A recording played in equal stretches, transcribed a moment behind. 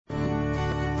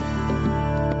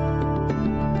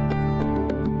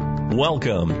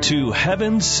Welcome to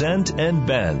Heaven Sent and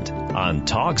Bent on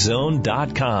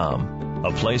TalkZone.com,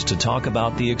 a place to talk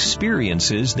about the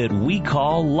experiences that we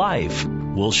call life.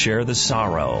 We'll share the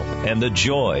sorrow and the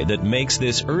joy that makes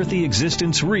this earthly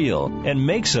existence real and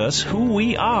makes us who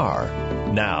we are.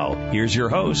 Now, here's your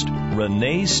host,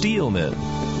 Renee Steelman.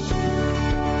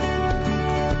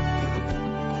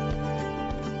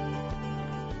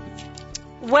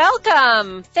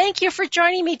 Welcome. Thank you for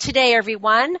joining me today,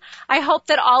 everyone. I hope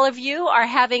that all of you are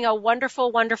having a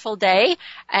wonderful, wonderful day,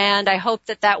 and I hope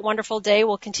that that wonderful day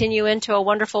will continue into a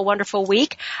wonderful, wonderful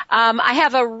week. I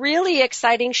have a really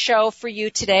exciting show for you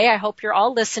today. I hope you're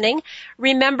all listening.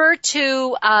 Remember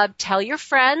to tell your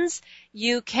friends.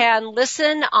 You can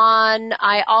listen on,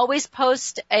 I always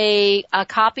post a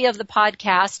copy of the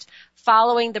podcast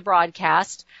following the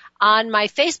broadcast on my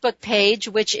Facebook page,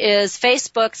 which is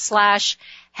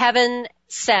Facebook/Heaven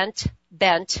Sent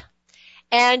Bent.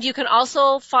 And you can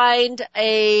also find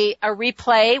a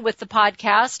replay with the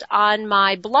podcast on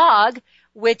my blog,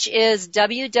 which is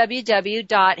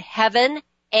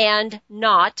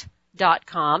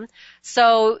www.heavenandnot.com.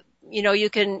 So, you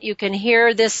can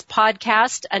hear this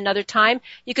podcast another time.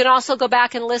 You can also go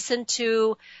back and listen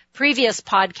to previous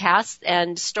podcasts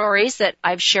and stories that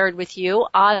I've shared with you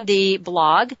on the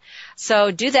blog.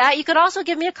 So do that. You can also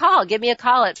give me a call. Give me a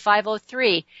call at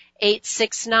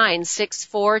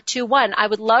 503-869-6421. I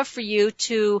would love for you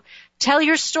to tell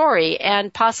your story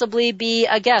and possibly be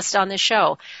a guest on the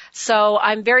show. So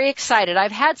I'm very excited.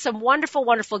 I've had some wonderful,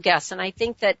 wonderful guests, and I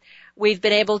think that we've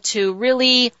been able to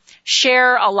really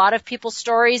share a lot of people's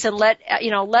stories and let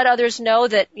others know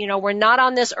that, we're not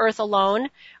on this earth alone.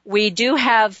 We do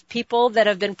have people that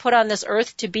have been put on this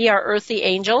earth to be our earthly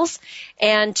angels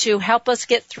and to help us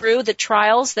get through the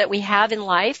trials that we have in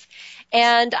life.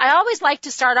 And I always like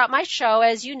to start out my show,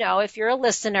 as you know, if you're a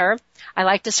listener, I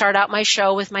like to start out my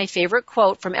show with my favorite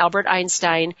quote from Albert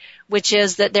Einstein, which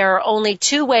is that there are only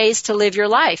two ways to live your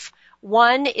life.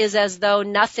 One is as though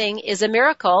nothing is a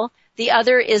miracle. The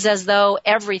other is as though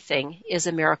everything is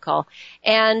a miracle.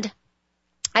 And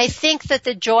I think that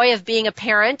the joy of being a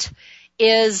parent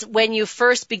is when you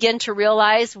first begin to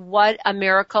realize what a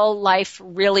miracle life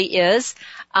really is.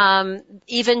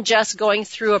 Even just going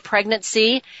through a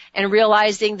pregnancy and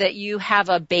realizing that you have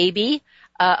a baby,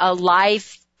 a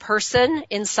live person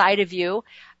inside of you,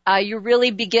 you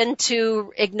really begin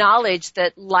to acknowledge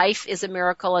that life is a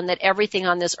miracle and that everything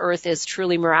on this earth is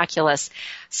truly miraculous.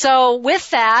 So with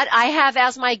that, I have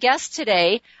as my guest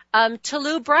today,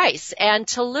 Taluai Bryce. And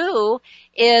Taluai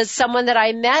is someone that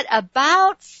I met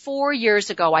about 4 years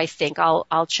ago, I think.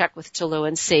 I'll check with Taluai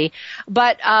and see.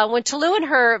 But when Taluai and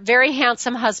her very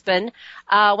handsome husband,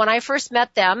 when I first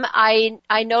met them, I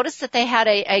noticed that they had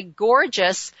a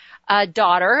gorgeous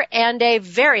daughter and a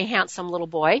very handsome little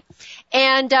boy.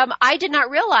 And I did not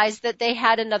realize that they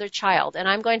had another child. And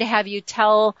I'm going to have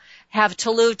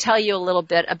Taluai tell you a little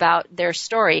bit about their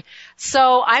story.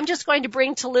 So I'm just going to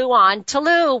bring Taluai on.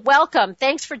 Taluai, welcome.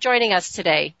 Thanks for joining us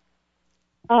today.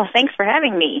 Oh, thanks for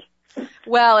having me.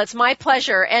 Well, it's my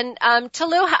pleasure. And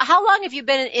Taluai, how long have you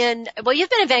been you've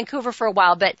been in Vancouver for a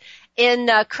while, but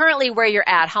currently where you're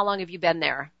at, how long have you been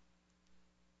there?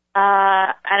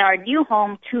 At our new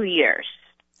home, 2 years.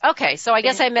 Okay, so I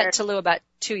guess I met Taluai about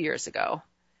 2 years ago.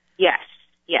 Yes,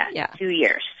 yeah. 2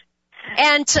 years.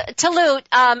 And Taluai,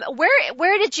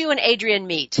 where did you and Adrian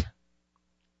meet?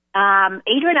 Adrian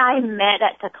and I met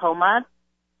at Tacoma.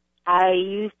 I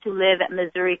used to live at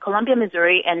Columbia,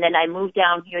 Missouri, and then I moved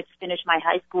down here to finish my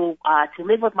high school to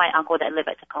live with my uncle that lived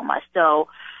at Tacoma. So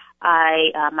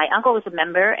my uncle was a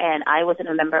member, and I wasn't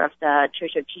a member of the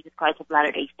Church of Jesus Christ of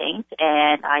Latter-day Saints,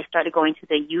 and I started going to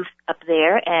the youth up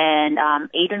there, and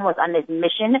Adrian was on his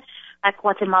mission at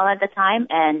Guatemala at the time,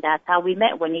 and that's how we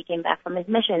met. When he came back from his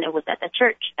mission, it was at the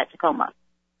church at Tacoma.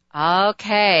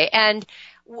 Okay, and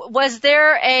was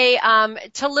there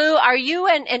Taluai, are you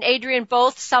and Adrian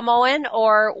both Samoan,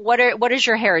 or what is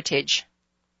your heritage?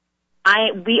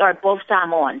 We are both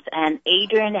Samoans, and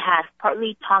Adrian has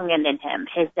partly Tongan in him.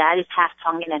 His dad is half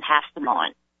Tongan and half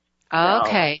Samoan.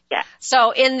 Okay. So, yeah.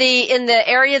 So in the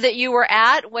area that you were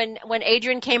at when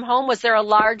Adrian came home, was there a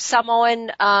large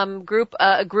Samoan group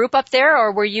up there,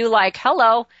 or were you like,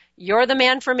 "Hello, you're the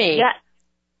man for me"? Yeah.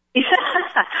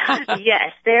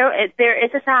 Yes, there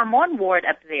is a Samoan ward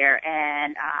up there,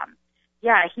 and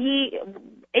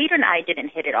Adrian and I didn't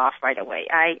hit it off right away.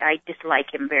 I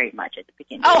dislike him very much at the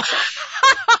beginning. Oh,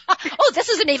 this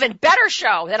is an even better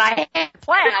show than I had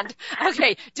planned.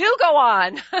 Okay, do go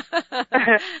on.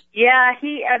 Yeah,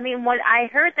 when I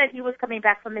heard that he was coming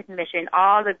back from his mission,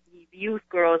 all the youth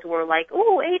girls were like,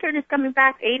 "Oh, Adrian is coming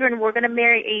back. Adrian, we're going to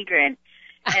marry Adrian."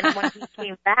 And when he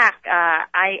came back,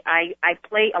 I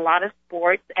play a lot of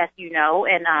sports, as you know,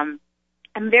 and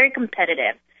I'm very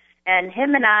competitive. And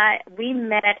him and we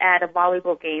met at a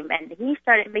volleyball game, and he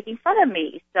started making fun of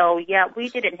me. So yeah, we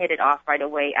didn't hit it off right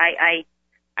away. I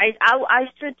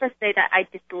should just say that I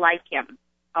dislike him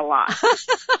a lot.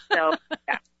 So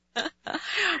yeah.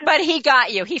 But he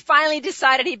got you. He finally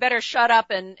decided he better shut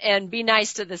up and be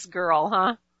nice to this girl,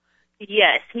 huh?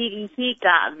 Yes, he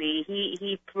got me.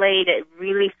 He played it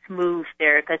really smooth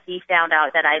there because he found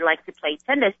out that I like to play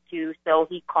tennis too. So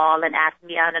he called and asked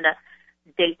me out on a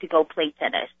date to go play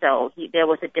tennis. So there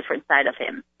was a different side of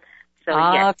him. So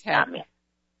yes, he got me.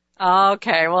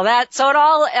 Okay, well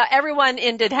everyone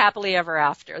ended happily ever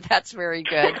after. That's very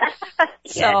good.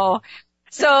 Yes.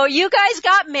 So you guys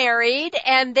got married,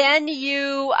 and then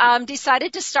you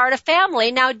decided to start a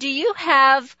family. Now, do you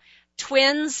have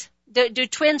twins? Do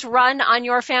twins run on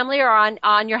your family or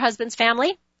on your husband's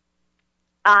family?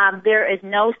 There is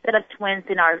no set of twins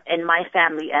in my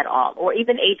family at all, or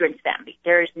even Adrian's family.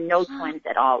 There is no twins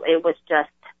at all. It was just,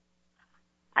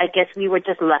 I guess we were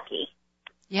just lucky.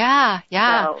 Yeah.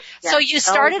 So you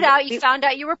started out, you found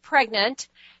out you were pregnant,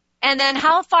 and then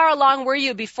how far along were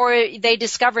you before they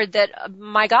discovered that,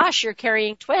 my gosh, you're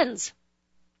carrying twins?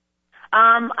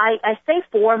 I say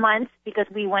 4 months because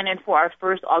we went in for our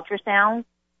first ultrasound.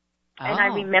 And I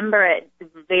remember it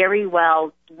very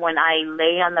well when I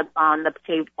lay on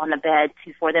the bed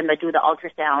for them to do the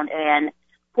ultrasound, and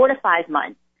 4 to 5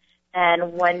 months.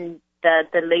 And when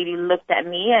the lady looked at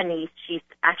me, and she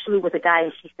actually was a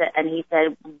guy, and he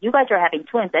said, "You guys are having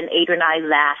twins." And Adrian and I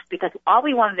laughed because all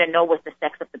we wanted to know was the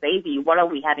sex of the baby. What are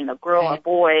we having, a girl or a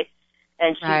boy?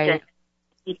 And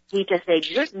he just said,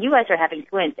 "You guys are having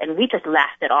twins," and we just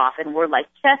laughed it off. And we're like,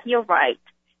 "Chef, you're right.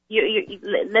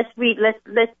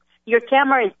 Let's. Your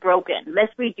camera is broken.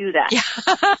 Let's redo that." Yeah.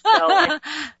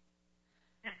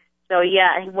 So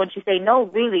yeah, once you say, "No,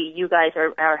 really, you guys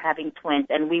are having twins,"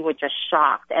 and we were just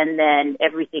shocked, and then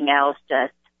everything else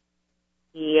just,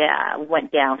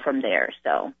 went down from there,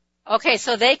 so. Okay,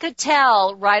 so they could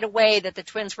tell right away that the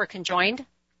twins were conjoined?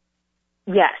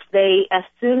 Yes, as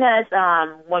soon as,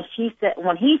 when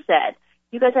he said,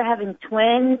 "You guys are having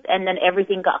twins," and then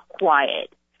everything got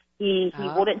quiet. He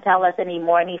wouldn't tell us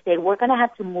anymore, and he said, "We're going to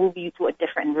have to move you to a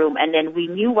different room." And then we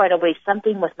knew right away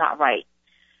something was not right.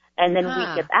 And then we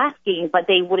kept asking, but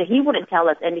he wouldn't tell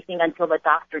us anything until the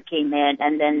doctor came in.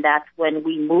 And then that's when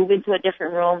we moved into a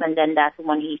different room. And then that's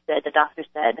when the doctor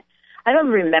said, I don't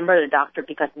remember the doctor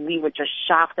because we were just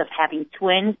shocked of having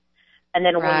twins. And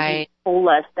then when he told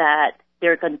us that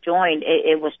they're conjoined,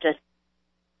 it was just,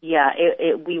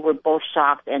 we were both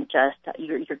shocked and just,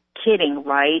 you're kidding,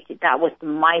 right? That was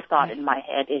my thought in my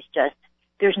head, is just,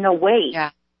 there's no way.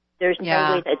 Yeah. There's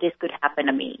no way that this could happen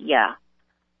to me. Yeah.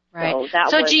 Right.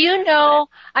 So do you know,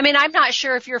 I mean, I'm not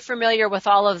sure if you're familiar with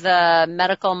all of the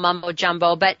medical mumbo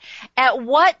jumbo, but at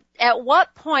what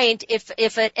point, if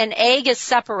an egg is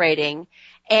separating,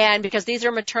 and because these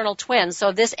are maternal twins,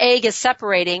 so this egg is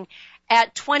separating,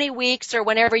 at 20 weeks or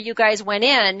whenever you guys went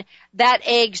in, that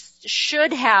egg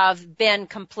should have been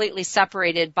completely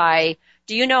separated by,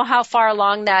 do you know how far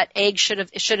along that egg should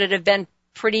it have been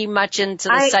pretty much into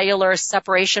the cellular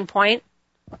separation point?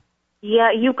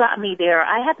 Yeah, you got me there.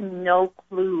 I have no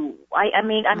clue. I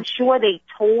mean, I'm sure they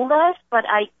told us, but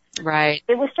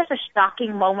it was just a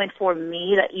shocking moment for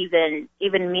me that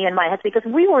even me and my husband, because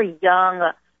we were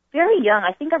young, very young,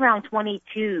 I think around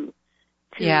 22,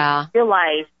 to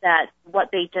realize that what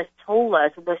they just told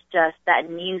us was just that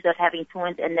news of having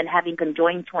twins and then having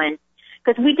conjoined twins,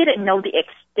 because we didn't know the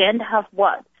extent of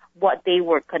what they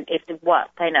were, what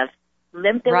kind of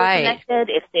limb they were connected,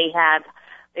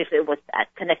 if it was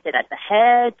connected at the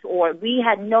head, or we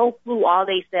had no clue. All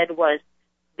they said was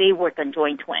they were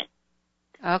conjoined twins.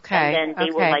 Okay. And then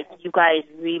they were like, "You guys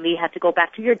really have to go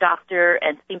back to your doctor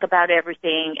and think about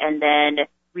everything," and then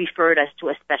referred us to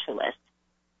a specialist.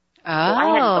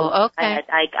 Oh,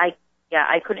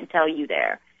 I couldn't tell you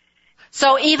there.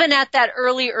 So even at that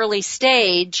early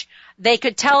stage, they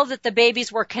could tell that the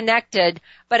babies were connected,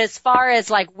 but as far as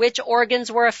like which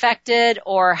organs were affected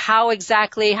or how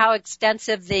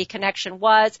extensive the connection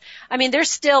was, I mean, there's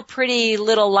still pretty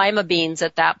little lima beans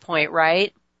at that point,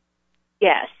 right?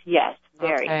 Yes,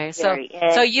 very, very.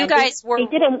 So you guys were... They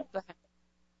didn't...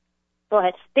 Go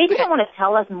ahead. They didn't want to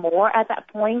tell us more at that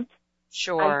point.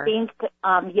 Sure. I think,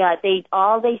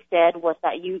 all they said was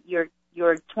that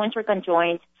your twins were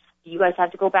conjoined. You guys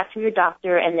have to go back to your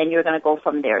doctor, and then you're going to go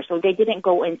from there. So they didn't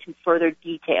go into further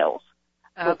details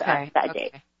with us that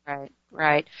day.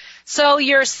 Right. So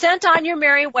you're sent on your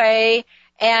merry way,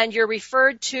 and you're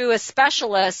referred to a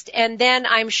specialist, and then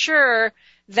I'm sure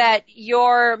that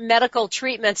your medical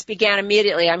treatments began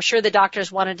immediately. I'm sure the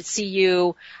doctors wanted to see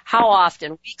you how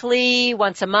often? Weekly,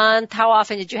 once a month? How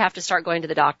often did you have to start going to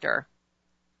the doctor?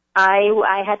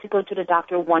 I had to go to the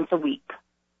doctor once a week.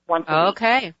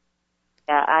 Okay.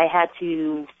 I had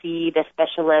to see the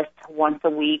specialist once a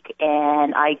week,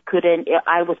 and I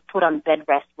was put on bed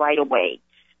rest right away.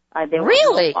 There was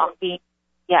Really? no walking.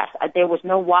 Yes, there was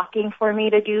no walking for me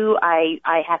to do. I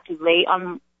had to lay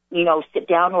on, sit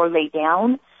down or lay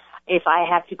down. If I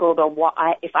have to go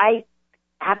if I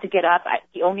have to get up,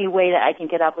 the only way that I can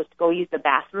get up was to go use the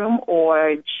bathroom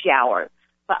or shower.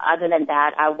 But other than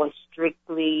that, I was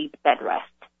strictly bed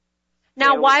rest.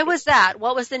 Now, why was that?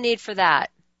 What was the need for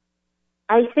that?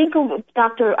 I think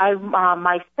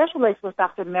my specialist was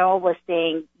Dr. Merrill was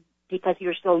saying because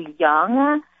you're so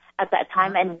young at that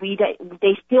time, and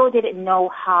they still didn't know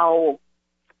how,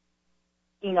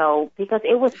 because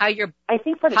it was how your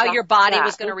body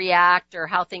was going to react or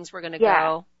how things were going to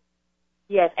go.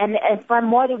 Yes, and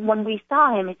from when we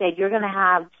saw him, he said you're going to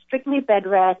have strictly bed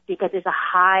rest because it's a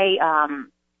high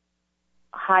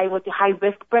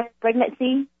risk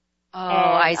pregnancy. Oh,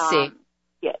 I see.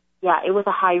 Yeah, it was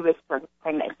a high risk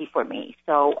pregnancy for me.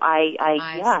 So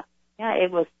it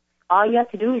was all you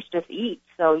have to do is just eat.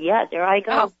 So yeah, there I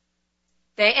go. Oh.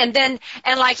 And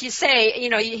like you say,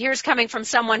 here's coming from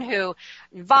someone who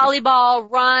volleyball,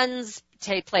 runs,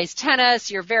 plays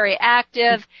tennis, you're very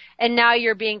active, and now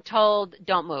you're being told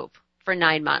don't move for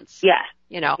 9 months. Yeah.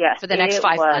 Yes, for the next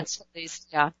 5 months at least.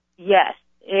 Yeah. Yes,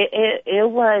 it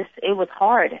was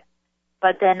hard.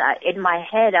 But then in my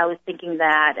head, I was thinking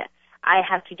that I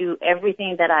have to do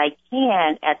everything that I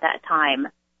can at that time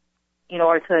in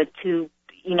order to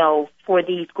for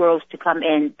these girls to come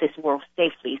in this world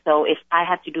safely. So if I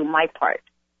have to do my part,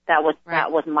 that was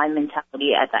my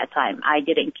mentality at that time. I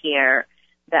didn't care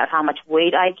about how much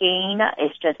weight I gain.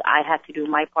 It's just I have to do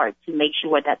my part to make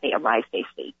sure that they arrive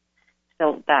safely.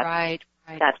 So that's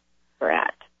where we're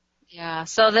at. Yeah.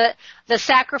 So the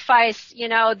sacrifice,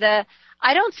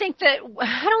 I don't think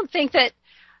that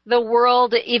the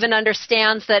world even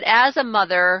understands that as a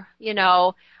mother,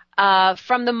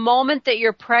 from the moment that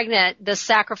you're pregnant, the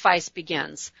sacrifice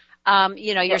begins.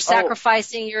 You're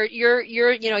sacrificing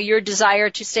your desire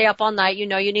to stay up all night. You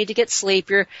need to get sleep.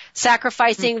 You're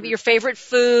sacrificing your favorite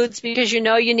foods because you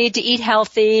need to eat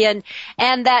healthy and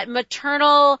that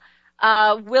maternal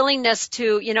willingness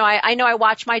to, I know I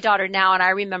watch my daughter now and I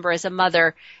remember as a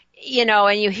mother,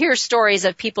 and you hear stories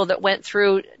of people that went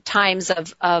through times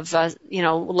of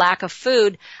lack of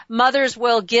food. Mothers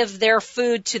will give their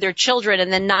food to their children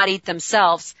and then not eat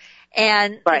themselves.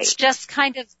 And it's just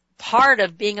kind of part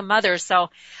of being a mother.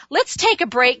 So let's take a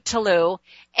break, Talu,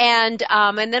 and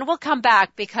then we'll come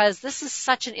back because this is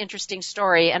such an interesting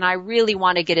story and I really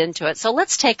want to get into it. So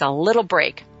let's take a little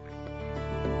break.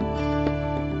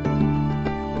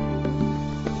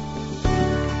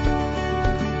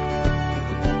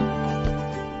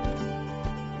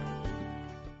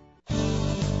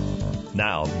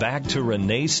 Now back to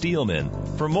Renee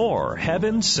Steelman for more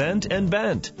Heaven Sent and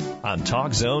Bent on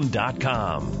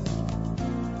TalkZone.com.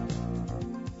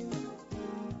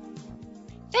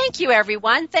 Thank you,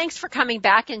 everyone. Thanks for coming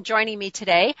back and joining me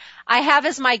today. I have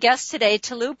as my guest today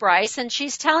Talu Bryce, and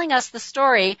she's telling us the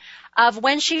story of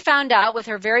when she found out with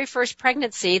her very first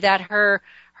pregnancy that her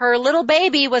little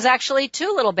baby was actually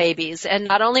two little babies. And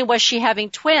not only was she having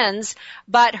twins,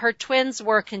 but her twins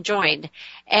were conjoined.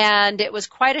 And it was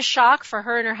quite a shock for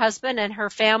her and her husband and her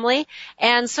family.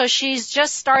 And so she's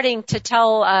just starting to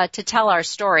tell our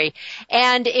story.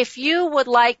 And if you would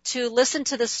like to listen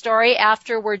to the story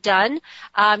after we're done,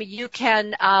 you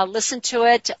can listen to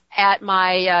it at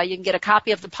you can get a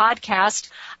copy of the podcast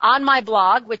on my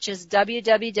blog, which is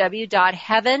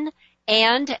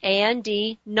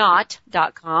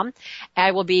www.heavenandnot.com.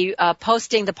 I will be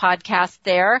posting the podcast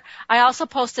there. I also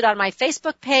post it on my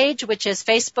Facebook page, which is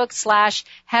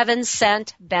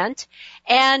Facebook.com/HeavenSentBent.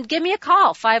 And give me a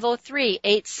call,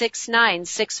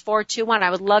 503-869-6421. I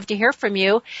would love to hear from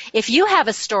you if you have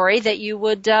a story that you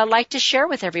would like to share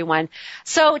with everyone.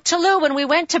 So, Talu, when we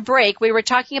went to break, we were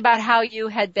talking about how you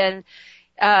had been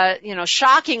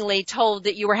shockingly told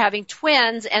that you were having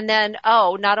twins, and then,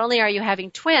 not only are you having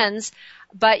twins,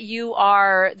 but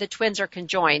the twins are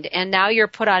conjoined, and now you're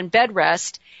put on bed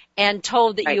rest and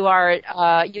told that you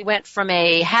went from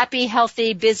a happy,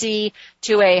 healthy, busy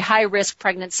to a high risk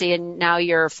pregnancy, and now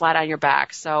you're flat on your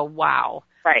back. So, wow.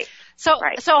 Right. So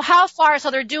how far? So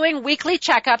they're doing weekly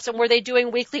checkups, and were they doing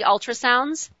weekly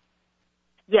ultrasounds?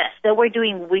 Yes, they were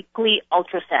doing weekly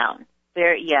ultrasound.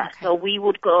 There, yeah. Okay. So we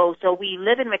would go. So we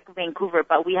live in Vancouver,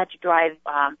 but we had to drive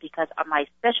because my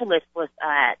specialist was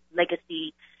at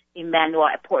Legacy, Emmanuel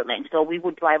at Portland. So we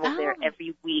would drive over there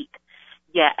every week.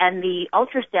 Yeah, and the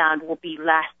ultrasound will be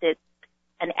lasted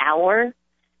an hour.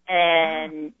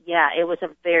 And yeah, it was a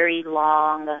very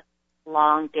long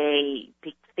day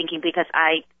thinking because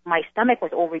my stomach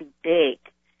was already big.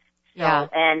 So, Yeah.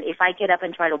 and if I get up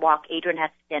and try to walk, Adrian has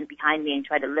to stand behind me and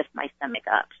try to lift my stomach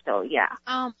up. So yeah.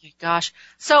 Oh my gosh.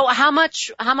 So how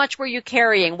much were you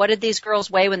carrying? What did these girls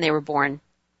weigh when they were born?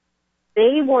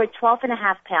 They were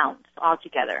 12.5 pounds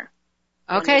altogether.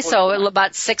 Okay, so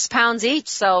about 6 pounds each.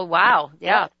 So wow,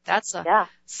 yeah, yeah.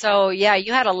 So yeah,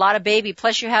 you had a lot of baby.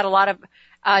 Plus you had a lot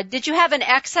of. Did you have an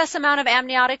excess amount of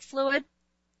amniotic fluid?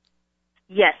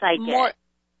 Yes, I did.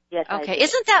 Yes. Okay, I did.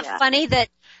 Isn't that funny that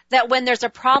when there's a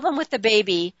problem with the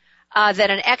baby, that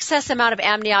an excess amount of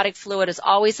amniotic fluid is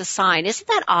always a sign? Isn't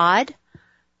that odd?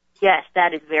 Yes,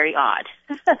 that is very odd.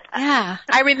 Yeah,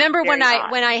 I remember when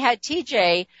odd. I had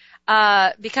TJ.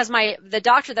 Because the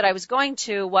doctor that I was going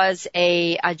to was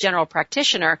a general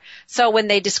practitioner. So when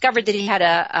they discovered that he had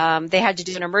they had to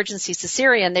do an emergency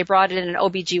cesarean, they brought in an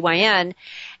OBGYN,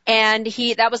 and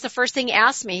that was the first thing he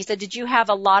asked me. He said, "Did you have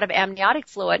a lot of amniotic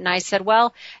fluid?" And I said,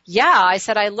 "Well, yeah." I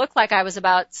said, "I looked like I was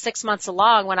about 6 months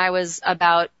along when I was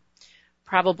about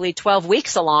probably 12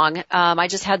 weeks along. I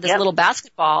just had this little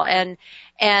basketball."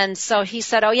 And so he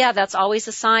said, "Oh yeah, that's always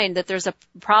a sign that there's a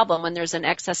problem when there's an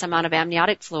excess amount of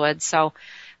amniotic fluid." So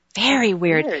very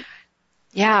weird.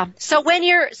 Yeah. So when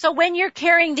you're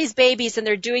carrying these babies and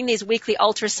they're doing these weekly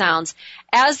ultrasounds,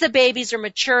 as the babies are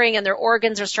maturing and their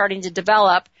organs are starting to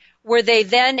develop, were they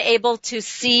then able to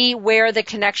see where the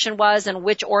connection was and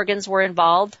which organs were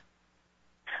involved?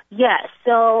 Yes.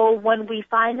 So when we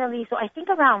so I think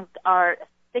around our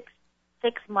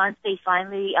six months, they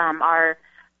finally,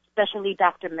 especially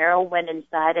Dr. Merrill went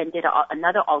inside and did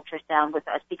another ultrasound with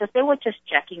us because they were just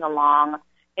checking along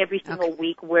every single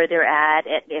week where they're at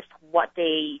and if what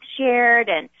they shared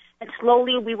and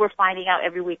slowly we were finding out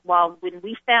every week. Well, when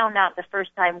we found out the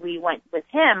first time we went with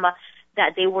him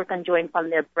that they were conjoined from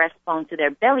their breastbone to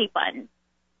their belly button.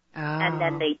 And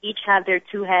then they each have their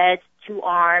 2 heads, 2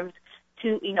 arms,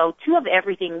 2 of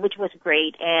everything, which was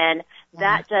great. And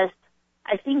that just,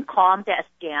 I think, calmed us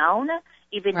down,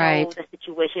 even though the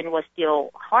situation was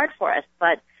still hard for us.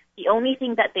 But the only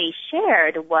thing that they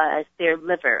shared was their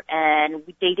liver, and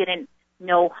they didn't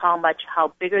know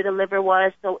how bigger the liver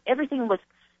was. So everything was,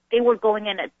 they were going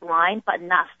in it blind, but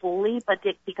not fully, but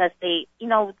because they,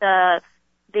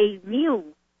 they knew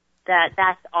that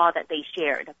that's all that they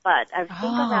shared. But I think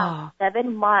around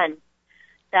 7 months,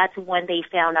 that's when they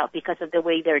found out because of the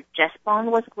way their chest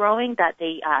bone was growing that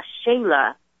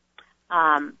Shayla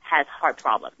has heart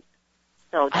problems.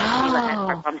 So that Shayla has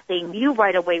heart problems. They knew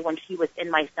right away when she was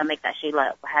in my stomach that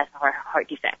Shayla has her heart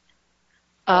defect.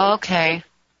 Okay.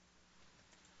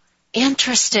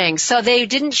 Interesting. So they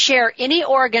didn't share any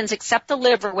organs except the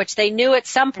liver, which they knew at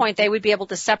some point they would be able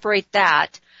to separate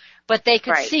that. But they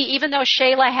could see, even though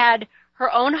Shayla had her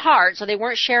own heart, so they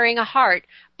weren't sharing a heart,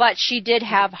 but she did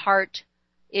have heart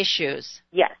issues.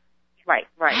 Yes. Right.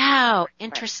 Wow.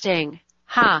 Interesting.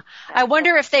 Huh. I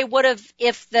wonder if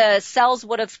if the cells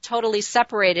would have totally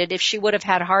separated if she would have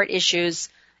had heart issues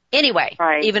anyway,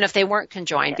 even if they weren't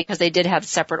conjoined, because they did have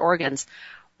separate organs.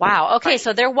 Wow. Okay.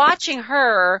 So they're watching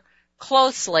her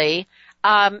closely.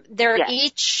 They're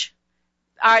each,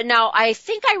 now I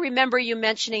think I remember you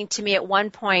mentioning to me at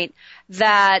one point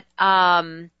that,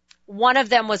 one of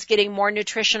them was getting more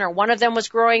nutrition or one of them was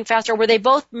growing faster. Were they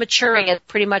both maturing at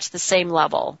pretty much the same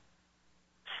level?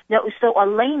 No, so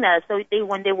Elena,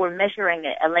 when they were measuring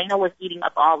it, Elena was eating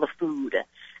up all the food.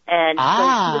 And so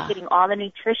she was getting all the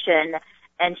nutrition,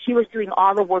 and she was doing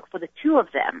all the work for the 2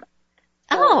 of them.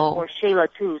 For Shayla,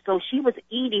 too. So she was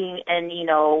eating, and,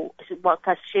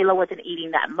 because Shayla wasn't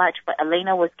eating that much, but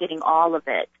Elena was getting all of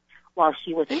it while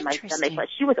she was in my stomach. But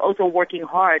she was also working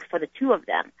hard for the 2 of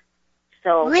them.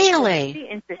 So really? It's pretty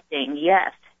interesting.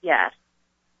 Yes.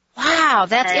 Wow,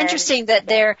 that's interesting that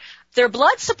their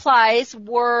blood supplies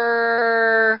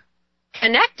were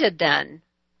connected then.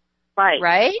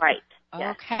 Right?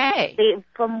 Yes. Okay.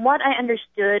 From what I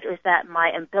understood was that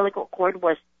my umbilical cord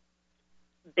was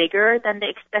bigger than they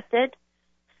expected.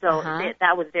 So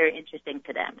that was very interesting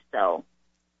to them. So.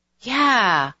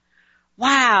 Yeah.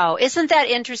 Wow. Isn't that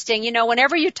interesting?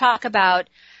 Whenever you talk about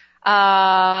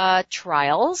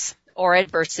trials or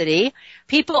adversity,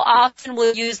 people often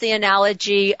will use the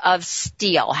analogy of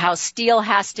steel, how steel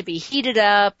has to be heated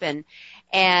up and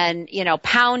and,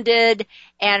 pounded.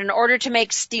 And in order to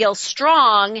make steel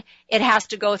strong, it has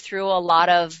to go through a lot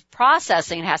of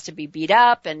processing. It has to be beat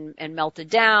up and melted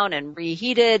down and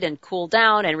reheated and cooled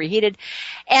down and reheated.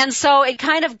 And so it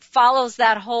kind of follows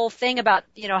that whole thing about,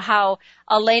 how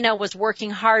Elena was working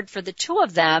hard for the two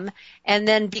of them. And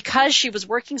then because she was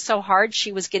working so hard,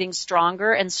 she was getting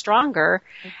stronger and stronger.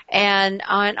 And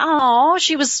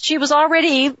she was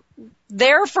already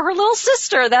there for her little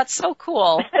sister. That's so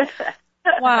cool.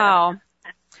 Wow.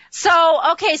 So,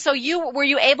 okay, so were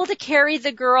you able to carry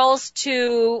the girls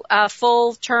to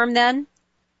full term then?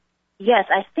 Yes,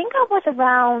 I think I was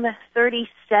around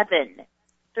 37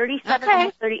 okay.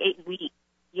 or 38 weeks.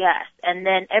 Yes, and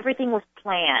then everything was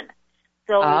planned.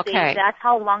 So okay. that's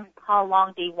how long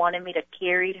they wanted me to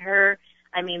carry her.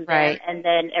 Right. And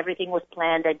then everything was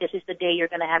planned that this is the day you're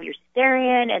going to have your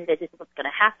cesarean and this is what's going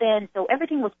to happen. So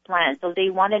everything was planned. So they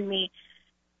wanted me.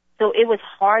 So it was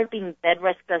hard being bed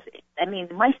rest because,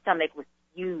 my stomach was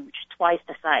huge, twice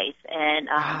the size. And,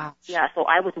 so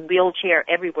I was wheelchair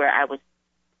everywhere I was,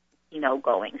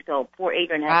 going. So poor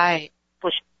Adrian had to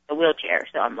push the wheelchair.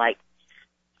 So I'm like,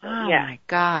 my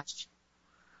gosh.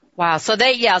 Wow. So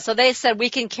they said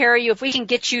we can carry you, if we can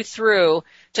get you through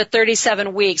to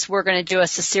 37 weeks, we're going to do a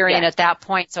cesarean at that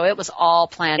point. So it was all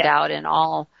planned out and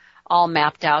all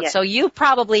mapped out. So you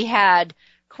probably had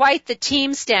quite the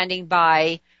team standing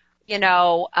by,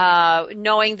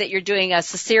 knowing that you're doing a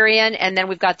cesarean, and then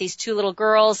we've got these two little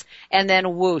girls, and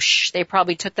then whoosh, they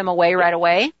probably took them away right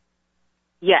away?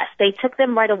 Yes, they took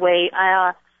them right away.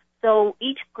 So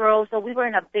each girl, so we were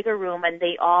in a bigger room, and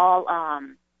they all,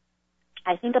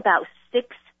 I think about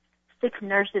six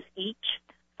nurses each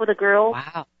for the girls.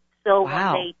 Wow. So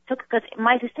when they took, because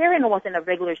my cesarean wasn't a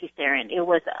regular cesarean, it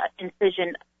was an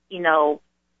incision,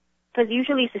 because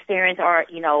usually cesareans are,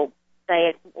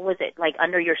 was it like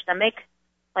under your stomach?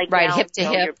 Like right, down, hip to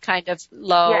hip, kind of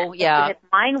low, yeah.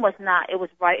 Mine was not. It was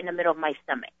right in the middle of my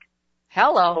stomach.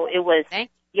 Hello. So it was,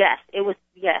 yes.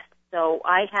 So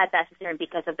I had that cesarean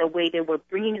because of the way they were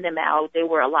bringing them out. They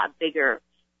were a lot bigger.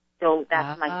 So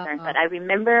that's my concern. But I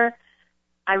remember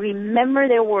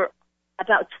there were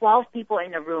about 12 people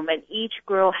in the room, and each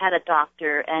girl had a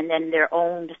doctor and then their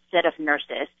own set of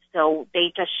nurses. So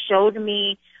they just showed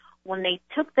me. When they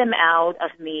took them out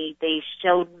of me, they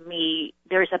showed me,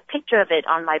 there's a picture of it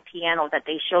on my piano that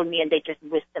they showed me, and they just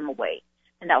whisked them away.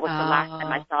 And that was the last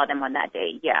time I saw them on that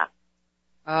day,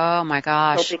 Oh, my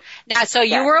gosh. So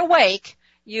you were awake.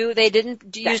 They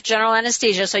didn't use general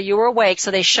anesthesia, so you were awake. So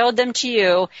they showed them to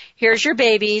you. Here's your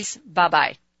babies.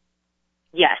 Bye-bye.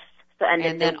 Yes. So,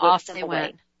 and then off they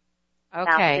went. Okay.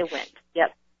 Off they went.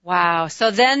 Yep. Wow.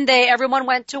 So then everyone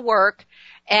went to work.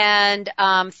 And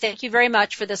thank you very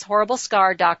much for this horrible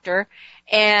scar, doctor.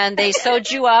 And they sewed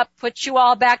you up, put you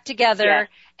all back together,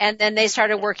 and then they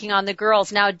started working on the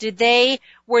girls. Now, so they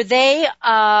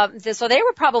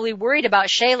were probably worried about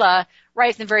Shayla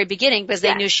right from the very beginning because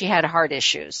they knew she had heart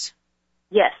issues.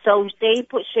 Yes, so they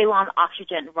put Shayla on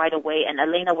oxygen right away, and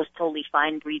Elena was totally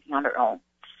fine breathing on her own.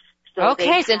 So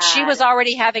and she was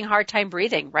already having a hard time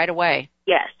breathing right away.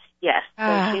 Yes. So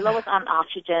Shayla was on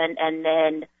oxygen, and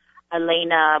then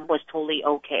Elena was totally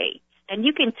okay. And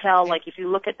you can tell, like, if you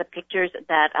look at the pictures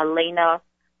that Elena,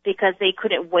 because they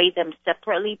couldn't weigh them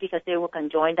separately because they were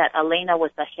conjoined, that Elena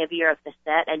was the heavier of the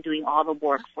set and doing all the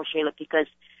work for Shayla, because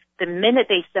the minute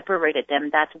they separated them,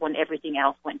 that's when everything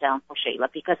else went down for Shayla,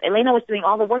 because Elena was doing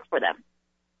all the work for them.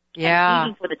 Yeah.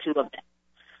 And feeding for the two of them.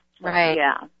 So, right.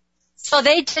 Yeah. So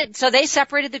they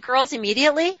separated the girls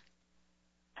immediately?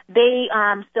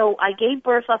 So I gave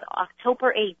birth on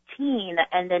October 18,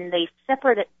 and then they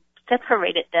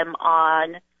separated them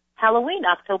on Halloween,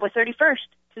 October 31st,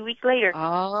 2 weeks later.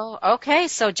 Oh, okay.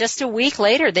 So just a week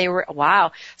later, they were,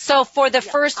 wow. So for the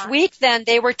first week then,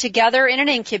 they were together in an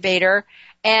incubator,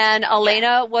 and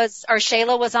Shayla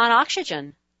was on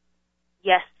oxygen.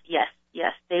 Yes.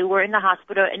 They were in the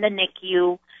hospital, in the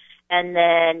NICU, and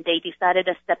then they decided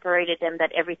to separate them,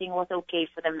 that everything was okay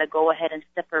for them to go ahead and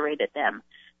separated them.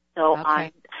 So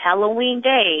on Halloween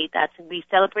Day, we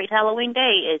celebrate Halloween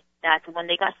Day, that's when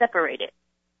they got separated.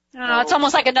 Oh, it's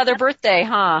almost like another birthday,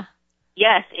 huh?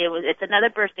 Yes, it's another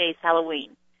birthday, it's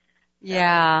Halloween.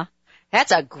 Yeah.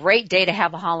 That's a great day to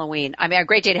have a Halloween. I mean, a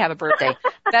great day to have a birthday.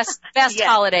 Best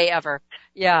holiday ever.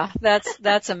 Yeah,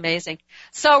 that's amazing.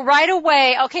 So right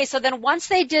away, okay, so then once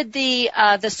they did the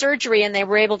surgery and they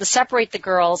were able to separate the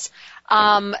girls,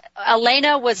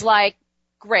 Elena was like,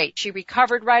 great. She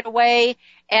recovered right away.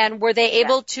 And were they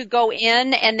able to go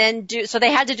in and then so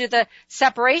they had to do the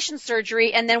separation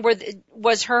surgery, and then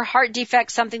was her heart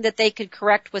defect something that they could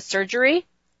correct with surgery?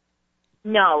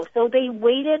 No. So they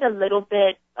waited a little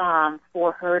bit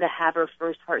for her to have her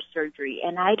first heart surgery.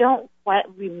 And I don't quite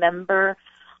remember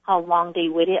how long they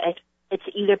waited. It's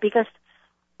either because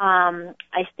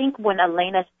I think when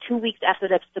Elena's 2 weeks after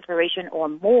the separation or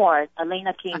more,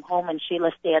 Elena came home and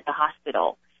Sheila stayed at the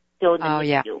hospital, still in the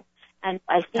NICU. And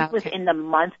I think within the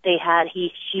month she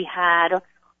had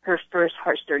her first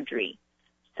heart surgery.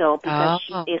 So because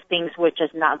if things were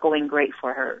just not going great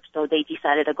for her, so they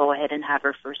decided to go ahead and have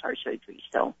her first heart surgery.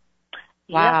 So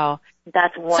wow,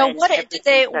 that's one. So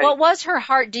what was her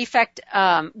heart defect?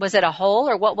 Was it a hole,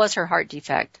 or what was her heart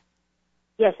defect?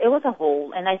 Yes, it was a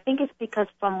hole, and I think it's because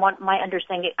from what my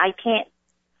understanding,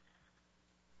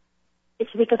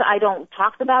 it's because I don't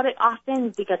talk about it often,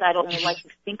 because I don't like to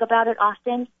think about it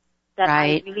often, that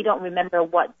I really don't remember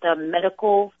what the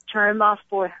medical term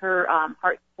for her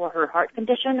heart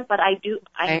condition, but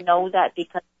I know that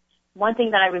because one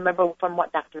thing that I remember from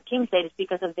what Dr. King said is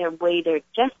because of their way their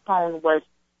chest bone was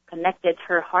connected,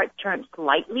 her heart turned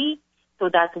slightly, so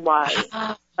that's why.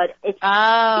 But if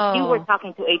you were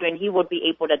talking to Adrian, he would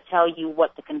be able to tell you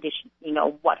what the condition,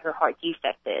 what her heart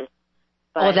defect is.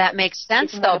 But that makes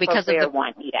sense though, because of the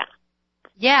one,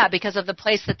 because of the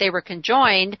place that they were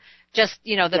conjoined, just,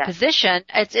 the position.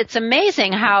 It's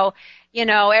amazing how,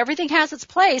 everything has its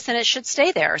place and it should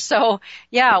stay there. So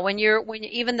when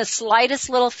even the slightest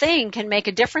little thing can make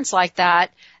a difference like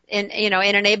that in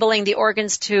enabling the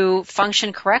organs to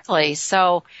function correctly.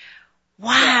 So,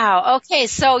 wow. Okay.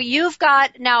 So you've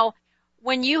got now,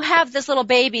 when you have this little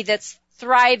baby that's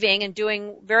thriving and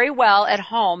doing very well at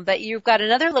home, but you've got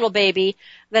another little baby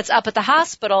that's up at the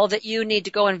hospital that you need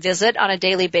to go and visit on a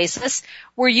daily basis.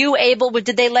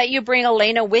 Did they let you bring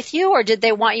Elena with you, or did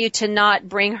they want you to not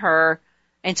bring her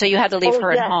and so you had to leave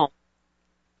her at home?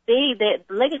 The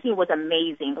legacy was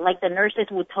amazing. Like, the nurses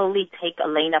would totally take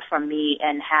Elena from me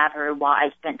and have her while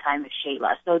I spent time with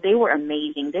Shayla. So they were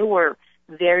amazing. They were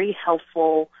very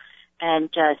helpful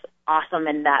and just awesome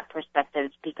in that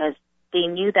perspective, because they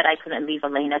knew that I couldn't leave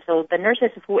Elena. So the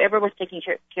nurses, whoever was taking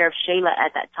care of Shayla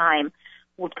at that time,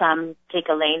 would come take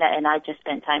Elena, and I just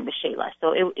spent time with Shayla.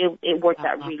 So it worked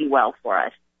out really well for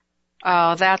us.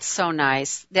 Oh, that's so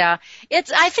nice. Yeah.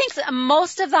 I think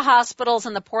most of the hospitals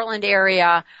in the Portland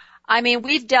area, I mean,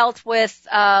 we've dealt with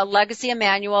Legacy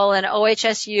Emmanuel and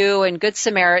OHSU and Good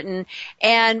Samaritan,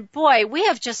 and boy, we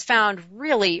have just found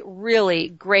really, really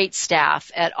great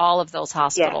staff at all of those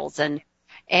hospitals. Yeah.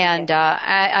 And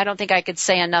I don't think I could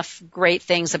say enough great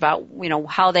things about,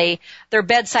 how their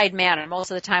bedside manner. Most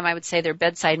of the time I would say their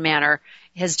bedside manner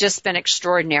has just been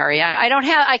extraordinary.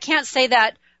 I can't say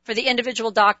that for the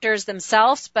individual doctors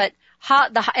themselves, but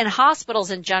in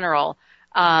hospitals in general,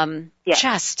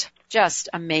 just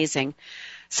amazing.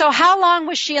 So how long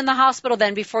was she in the hospital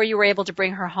then before you were able to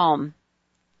bring her home?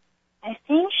 I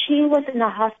think she was in the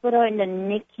hospital in the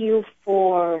NICU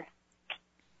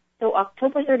so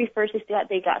October 31st is that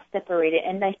they got separated,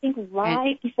 and I think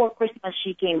right before Christmas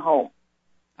she came home.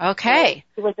 Okay.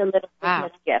 So it was a little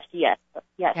Christmas gift, yes.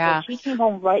 Yeah. So she came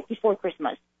home right before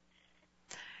Christmas.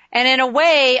 And in a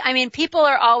way, I mean, people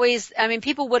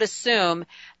would assume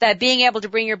that being able to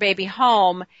bring your baby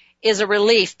home is a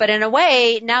relief, but in a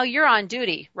way, now you're on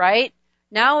duty, right?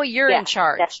 Now you're in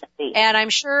charge. Definitely. And I'm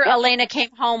sure Elena came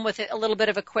home with a little bit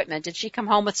of equipment. Did she come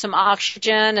home with some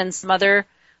oxygen and some other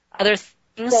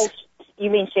things? So, you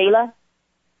mean Shayla?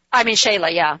 I mean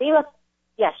Shayla, yeah.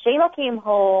 Shayla came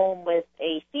home with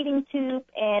a feeding tube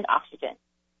and oxygen.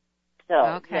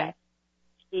 So,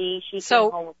 she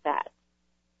came home with that.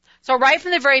 So right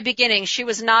from the very beginning, she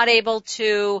was not able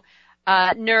to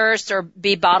nurse or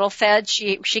be bottle fed.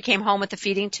 She came home with the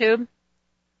feeding tube?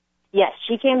 Yes,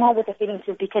 she came home with the feeding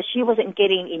tube because she wasn't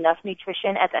getting enough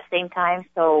nutrition at the same time,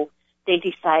 so they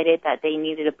decided that they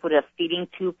needed to put a feeding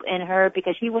tube in her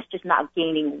because she was just not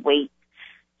gaining weight.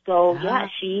 So,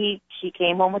 she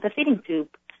came home with a feeding tube.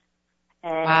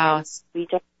 And we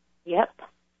just,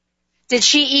 Did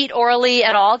she eat orally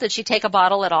at all? Did she take a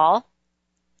bottle at all?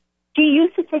 She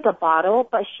used to take a bottle,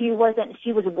 but she was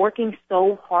working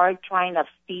so hard trying to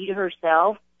feed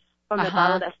herself from the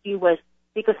bottle that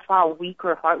because of how weak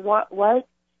her heart was,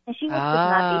 and she was just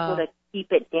not able to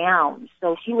keep it down.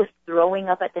 So she was throwing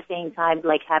up at the same time,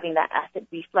 like having that acid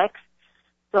reflux.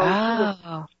 So she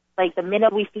was, like, the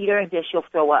minute we feed her, and then she'll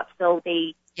throw up. So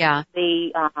they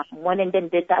went and then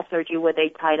did that surgery where they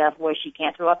tied up where she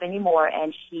can't throw up anymore,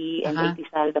 and they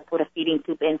decided to put a feeding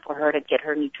tube in for her to get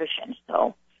her nutrition.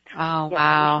 So. Oh,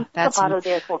 wow. That's a bottle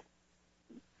there for.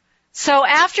 So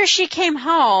after she came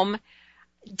home,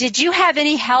 did you have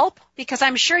any help? Because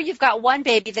I'm sure you've got one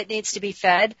baby that needs to be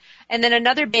fed and then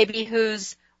another baby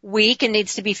who's weak and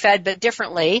needs to be fed, but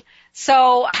differently.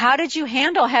 So how did you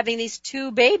handle having these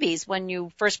two babies when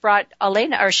you first brought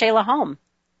Shayla home?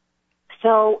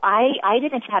 So I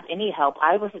didn't have any help.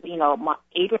 I was,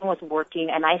 Adrian was working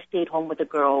and I stayed home with the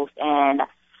girls, and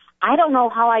I don't know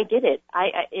how I did it.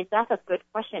 That's a good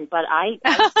question, but I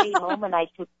stayed home and I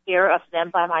took care of them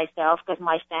by myself because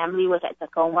my family was at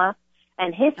Tacoma,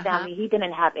 and his family, he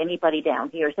didn't have anybody down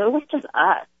here. So it was just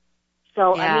us.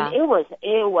 So, I mean, it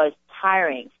was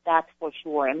tiring, that's for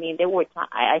sure. I mean,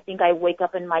 I think I wake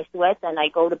up in my sweats and I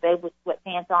go to bed with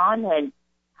sweatpants on, and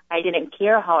I didn't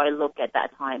care how I looked at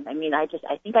that time. I mean, I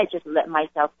think I just let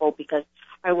myself go because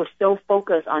I was so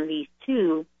focused on these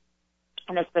two,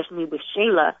 and especially with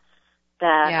Shayla,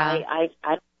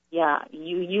 that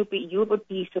you would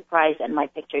be surprised at my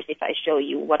pictures if I show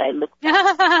you what I look like.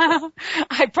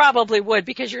 I probably would,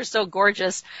 because you're so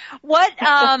gorgeous. What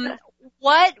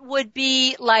would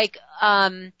be like,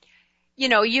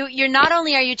 you're not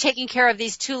only are you taking care of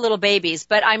these two little babies,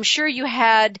 but I'm sure you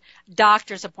had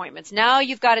doctor's appointments. Now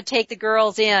you've got to take the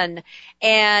girls in,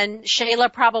 and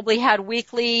Shayla probably had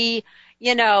weekly,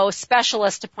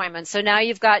 specialist appointments. So now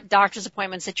you've got doctor's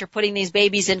appointments that you're putting these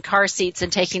babies in car seats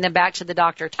and taking them back to the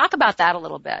doctor. Talk about that a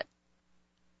little bit.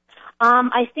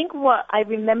 I think what I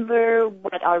remember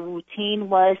what our routine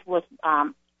was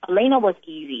Elena was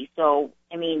easy. So,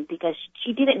 I mean, because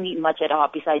she didn't need much at all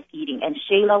besides eating, and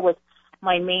Shayla was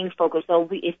my main focus. So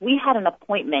if we had an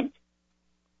appointment,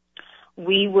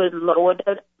 we would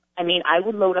I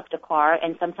would load up the car,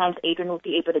 and sometimes Adrian would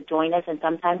be able to join us, and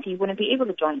sometimes he wouldn't be able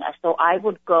to join us. So I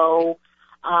would go,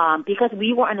 because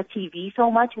we were on the TV so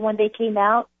much when they came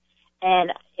out,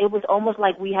 and it was almost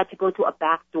like we had to go to a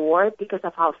back door because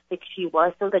of how sick she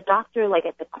was. So the doctor, like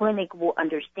at the clinic, will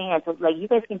understand. So like, you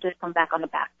guys can just come back on the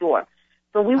back door.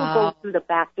 So we would go through the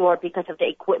back door because of the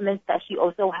equipment that she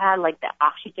also had, like the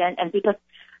oxygen. And because,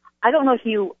 I don't know if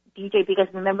you, DJ, because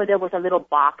remember there was a little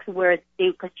box where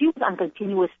because she was on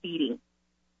continuous feeding.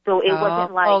 So it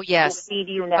wasn't like, we'll feed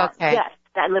you now. Okay. Yes,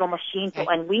 that little machine. Okay.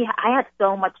 So, and I had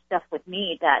so much stuff with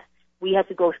me that we had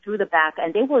to go through the back,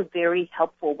 and they were very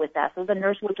helpful with that. So the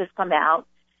nurse would just come out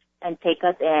and take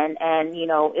us in, and,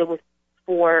 it was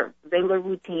for regular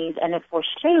routines. And then for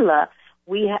Shayla,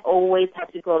 we always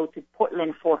had to go to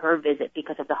Portland for her visit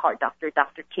because of the heart doctor.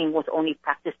 Dr. King was only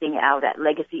practicing out at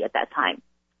Legacy at that time.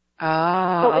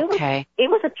 Oh, so okay. It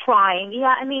was a trying.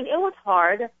 Yeah, I mean, it was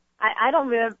hard. I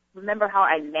don't remember how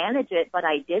I managed it, but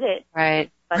I did it.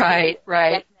 Right, but right.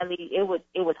 Definitely, it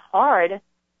was hard.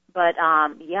 But,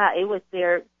 it was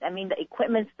the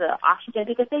equipment, the oxygen,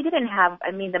 because they didn't have,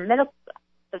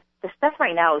 the stuff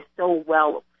right now is so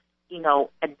well,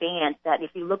 advanced that if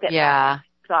you look at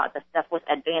the stuff was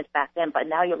advanced back then, but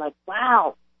now you're like,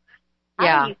 wow.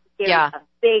 I used to get a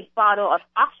big bottle of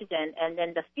oxygen, and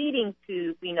then the feeding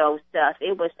tube, stuff,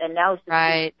 and now it's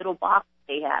just this little box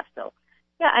they have, so.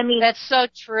 Yeah, I mean, that's so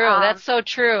true. That's so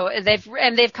true.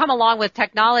 They've come along with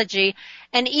technology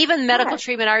and even medical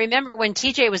treatment. I remember when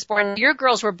TJ was born, your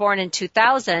girls were born in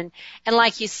 2000. And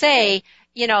like you say,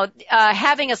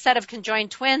 having a set of conjoined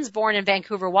twins born in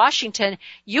Vancouver, Washington,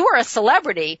 you were a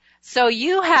celebrity. So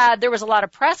there was a lot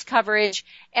of press coverage.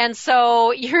 And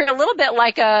so you're a little bit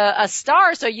like a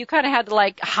star. So you kind of had to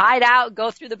like hide out,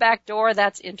 go through the back door.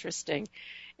 That's interesting.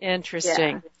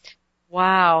 Interesting. Yeah.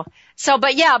 Wow. So,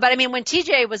 but I mean, when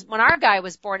our guy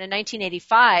was born in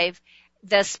 1985,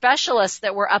 the specialists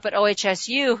that were up at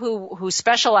OHSU who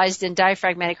specialized in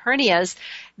diaphragmatic hernias,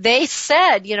 they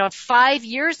said, 5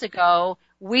 years ago,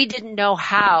 we didn't know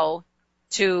how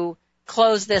to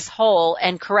close this hole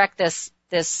and correct this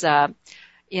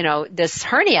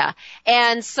hernia.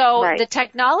 And so the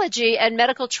technology and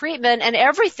medical treatment and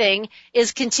everything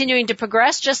is continuing to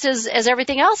progress just as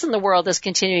everything else in the world is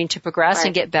continuing to progress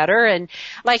and get better. And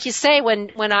like you say, when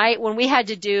we had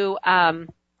to do,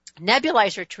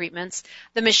 nebulizer treatments,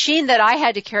 the machine that I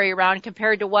had to carry around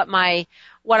compared to what I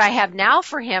have now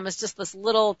for him is just this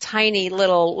little tiny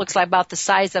looks like about the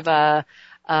size of a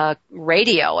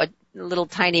radio, a little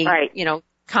tiny,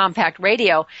 compact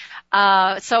radio.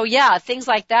 So things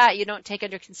like that you don't take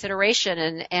under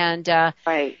consideration, and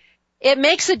it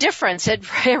makes a difference. It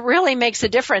really makes a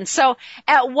difference. So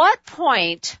at what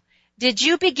point did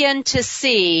you begin to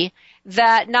see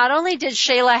that not only did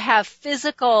Shayla have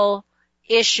physical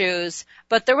issues,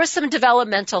 but there was some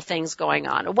developmental things going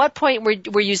on? At what point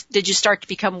did you start to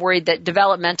become worried that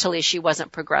developmentally she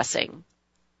wasn't progressing?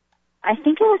 I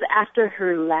think it was after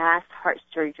her last heart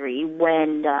surgery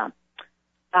when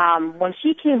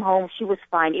she came home, she was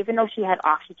fine, even though she had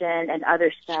oxygen and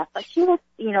other stuff. But she was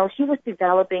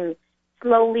developing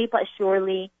slowly but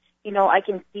surely. I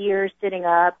can see her sitting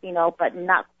up, but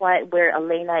not quite where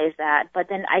Elena is at. But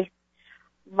then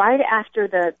right after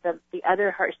the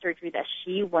other heart surgery that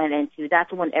she went into,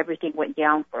 that's when everything went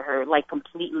down for her, like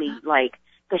completely, like,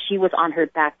 because she was on her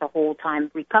back the whole time.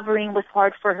 Recovering was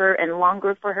hard for her and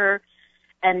longer for her.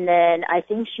 And then I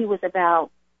think she was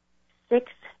about six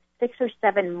or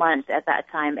 7 months at that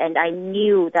time. And I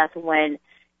knew that's when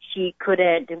she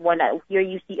couldn't, here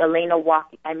you see Elena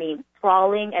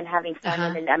crawling and having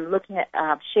fun. And I'm looking at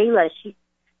Shayla. She's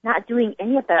not doing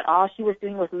any of that. All she was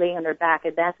doing was laying on her back.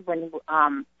 And that's when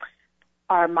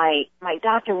my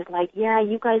doctor was like, yeah,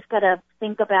 you guys got to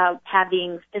think about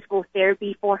having physical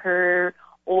therapy for her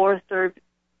or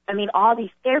all these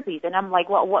therapies. And I'm like,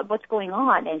 what's going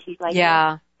on? And she's like,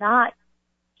 yeah,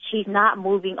 she's not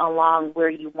moving along where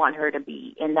you want her to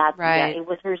be. And that's, right.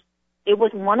 Yeah, it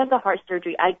was one of the heart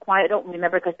surgery. I quite don't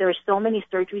remember because there were so many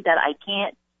surgeries that I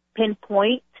can't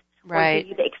pinpoint right. or give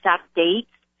you the exact date.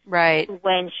 Right.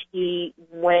 When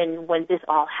this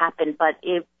all happened, but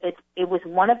it was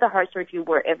one of the heart surgery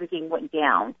where everything went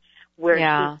down, where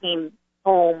yeah. she came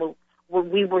home. Where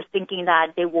we were thinking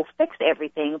that they will fix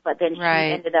everything, but then she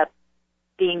right. ended up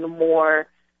being more,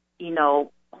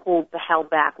 held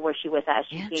back where she was at.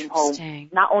 She came home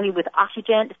not only with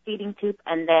oxygen, the feeding tube,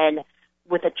 and then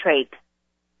with a trach.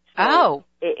 So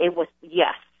it was,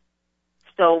 yes.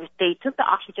 So they took the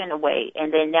oxygen away,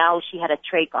 and then now she had a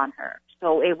trach on her.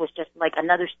 So it was just like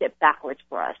another step backwards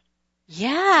for us.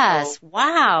 Yes. So,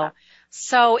 wow. Yeah.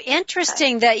 So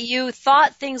interesting that you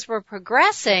thought things were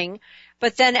progressing,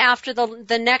 but then after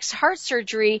the next heart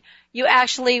surgery, you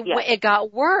actually, it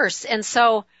got worse. And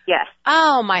so, yes.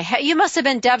 Oh you must have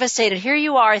been devastated. Here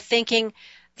you are thinking,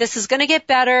 this is going to get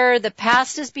better. The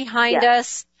past is behind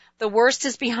us. The worst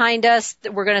is behind us.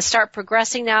 We're going to start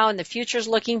progressing now and the future's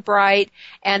looking bright.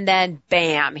 And then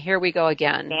bam, here we go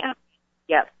again. Bam.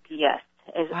 Yep. Yes.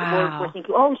 Wow. We're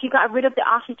thinking, she got rid of the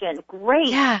oxygen. Great.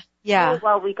 Yeah. Yeah. Oh,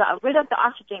 well, we got rid of the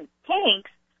oxygen tanks,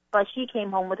 but she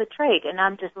came home with a trach. And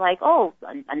I'm just like,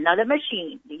 another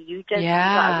machine. You just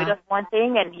got rid of one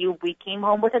thing and we came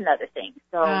home with another thing.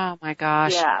 So, oh my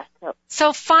gosh. Yeah.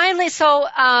 So finally,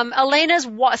 Elena's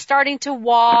starting to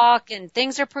walk and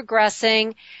things are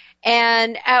progressing.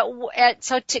 And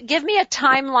give me a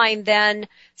timeline then.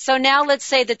 So now let's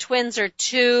say the twins are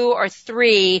 2 or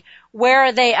 3. Where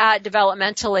are they at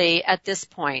developmentally at this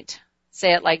point?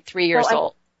 Say at like 3 years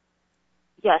old.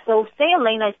 Yeah, so say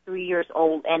Elena's 3 years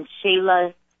old and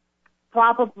Shayla's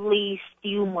probably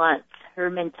few months, her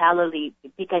mentality,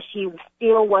 because she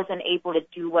still wasn't able to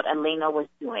do what Elena was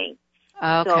doing.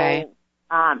 Okay. So,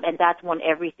 and that's when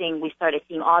we started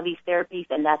seeing all these therapies,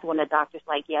 and that's when the doctor's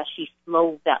like, yeah, she's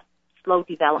slow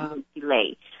development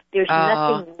delay. There's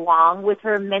nothing wrong with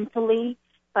her mentally,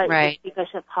 but it's because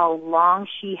of how long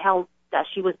she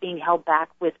was being held back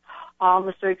with all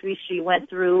the surgeries she went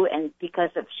through, and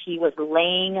because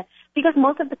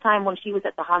most of the time when she was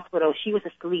at the hospital, she was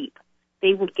asleep.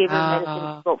 They would give her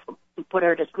medicine to put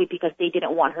her to sleep because they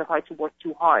didn't want her heart to work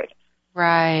too hard.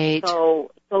 Right.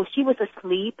 So she was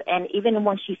asleep, and even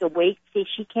when she's awake,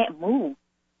 she can't move.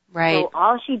 Right. So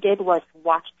all she did was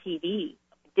watch TV,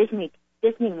 Disney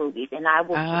movies, and I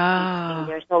was just sitting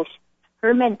there. So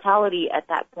her mentality at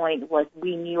that point was,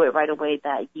 we knew it right away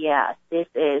that,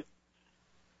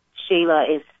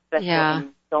 Shayla is special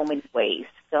in so many ways.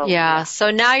 So,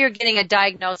 So now you're getting a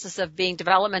diagnosis of being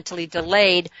developmentally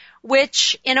delayed,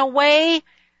 which in a way,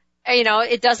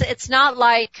 it's not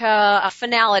like a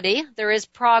finality. There is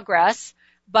progress,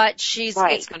 but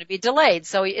it's going to be delayed.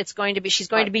 So she's going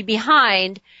to be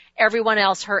behind everyone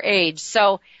else her age.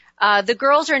 So, the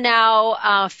girls are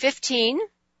now, 15,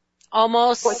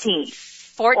 almost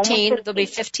 14. They'll be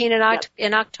 15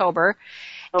 in October.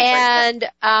 And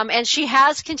she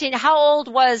has continued. How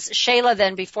old was Shayla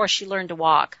then before she learned to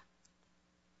walk?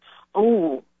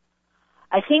 Oh,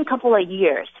 I think a couple of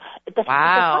years. The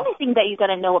funny thing that you got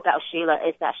to know about Shayla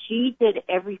is that she did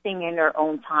everything in her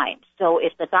own time. So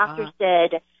if the doctor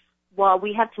said, well,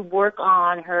 we have to work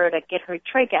on her to get her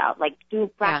trach out, like do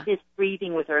practice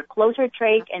breathing with her, close her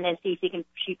trach, and then see if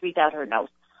she breathe out her nose.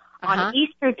 On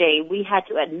Easter Day, we had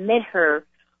to admit her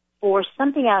for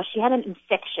something else. She had an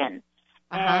infection.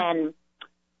 And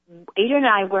Adrian and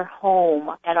I were home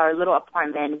at our little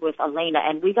apartment with Elena,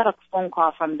 and we got a phone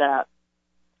call from the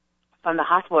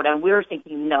hospital, and we were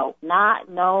thinking, no,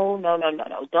 don't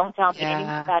tell me any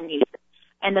bad news.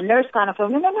 And the nurse got on the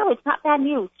phone, no, it's not bad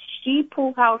news. She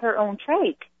pulled out her own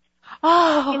trach.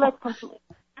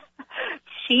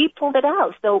 She pulled it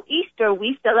out. So Easter,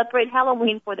 we celebrate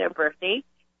Halloween for their birthday.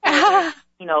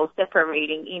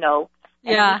 Separating,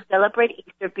 Yeah. And we celebrate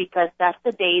Easter because that's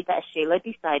the day that Shayla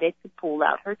decided to pull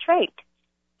out her trach.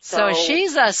 So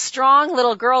she's a strong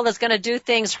little girl that's going to do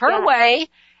things her way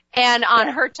and on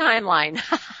her timeline.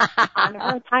 On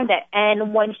her timeline.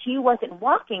 And when she wasn't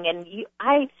walking, and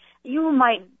you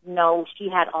might know she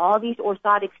had all these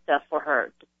orthotic stuff for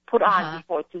her to put on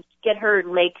before to get her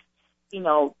legs,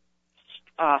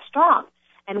 strong.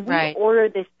 And we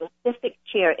ordered this specific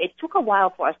chair. It took a while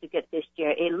for us to get this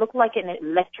chair. It looked like an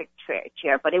electric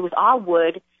chair, but it was all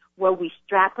wood where we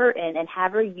strap her in and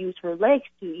have her use her legs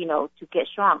to get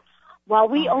strong. Well,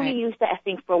 we only used that, I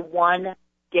think, for one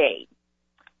day.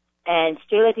 And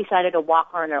Shayla decided to walk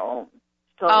on her own.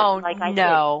 So, I said,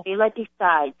 Shayla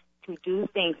decides to do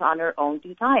things on her own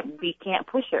due time. We can't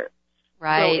push her.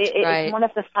 Right, so it's one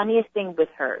of the funniest things with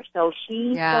her. So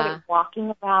she started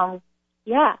walking around,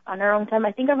 on her own time.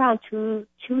 I think around 2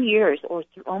 years or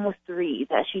almost 3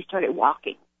 that she started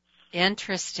walking.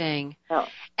 Interesting. So,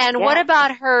 and what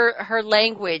about her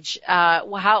language?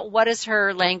 What is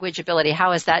her language ability?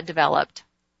 How has that developed?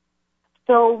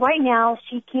 So right now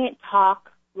she can't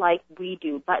talk like we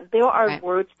do, but there are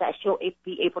words that she'll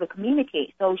be able to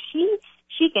communicate. So she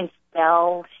can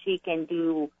spell, she can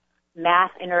do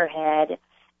math in her head,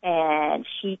 and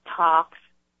she talks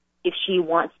if she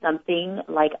wants something.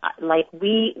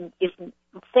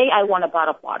 Say I want a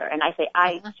bottle of water, and I say,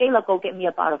 Shayla, go get me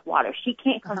a bottle of water. She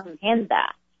can't comprehend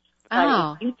that.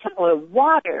 But if you tell her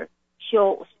water,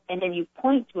 and then you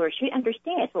point to her, she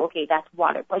understands. So, okay, that's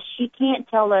water. But she can't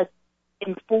tell us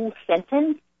in full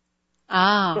sentence.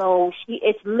 Oh. So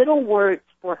it's little words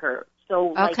for her.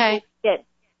 So, we'll get,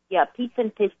 pieces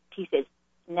and pieces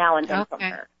now and then from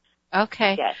her.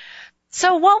 Okay. Yes.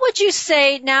 So what would you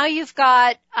say, now you've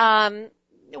got,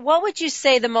 what would you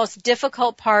say the most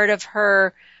difficult part of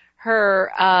her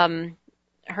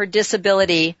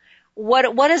disability?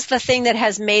 What is the thing that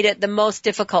has made it the most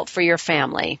difficult for your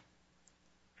family?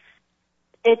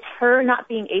 It's her not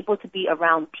being able to be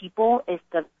around people is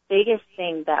the biggest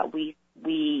thing that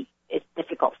it's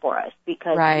difficult for us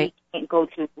because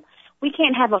we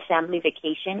can't have a family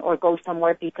vacation or go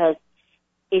somewhere because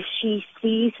if she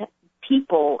sees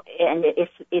people and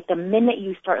if the minute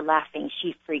you start laughing,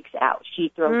 she freaks out.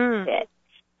 She throws a fit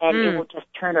and it will just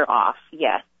turn her off.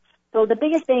 Yes. So the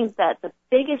biggest thing the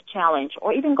biggest challenge,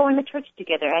 or even going to church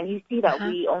together, and you see that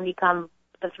we only come,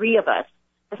 the 3 of us,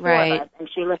 the 4 of us, and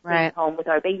Shayla stays home with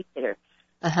our babysitter.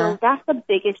 So that's the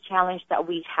biggest challenge that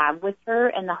we have with her,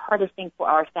 and the hardest thing for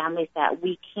our family is that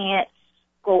we can't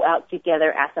go out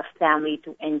together as a family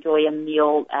to enjoy a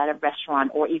meal at a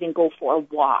restaurant or even go for a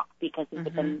walk because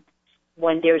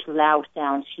when there's loud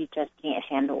sounds, she just can't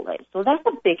handle it. So that's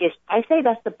the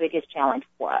biggest challenge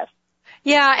for us.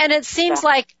 Yeah, and it seems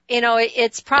like,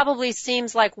 it probably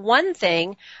seems like one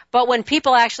thing, but when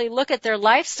people actually look at their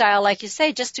lifestyle, like you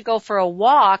say, just to go for a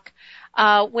walk,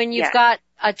 when you've got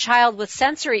a child with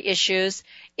sensory issues,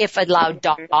 if a loud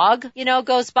dog,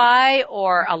 goes by,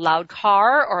 or a loud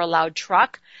car or a loud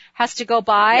truck has to go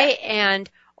by,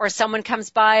 or someone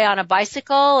comes by on a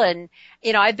bicycle, and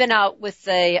I've been out with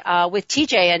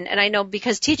TJ, and I know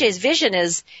because TJ's vision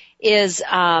is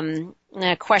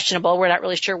questionable. We're not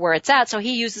really sure where it's at, so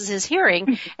he uses his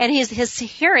hearing, and his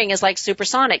hearing is like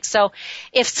supersonic. So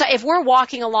if we're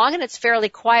walking along and it's fairly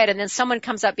quiet, and then someone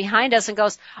comes up behind us and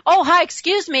goes, "Oh, hi,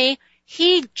 excuse me,"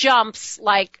 he jumps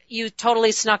like you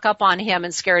totally snuck up on him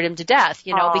and scared him to death,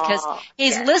 because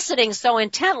he's listening so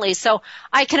intently. So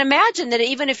I can imagine that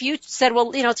even if you said,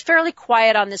 well, it's fairly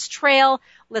quiet on this trail,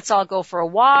 let's all go for a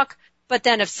walk. But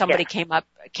then if somebody came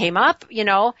up,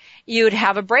 you'd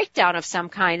have a breakdown of some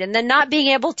kind, and then not being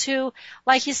able to,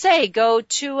 like you say, go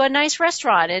to a nice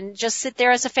restaurant and just sit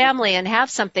there as a family and have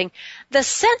something. The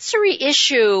sensory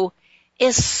issue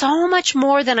is so much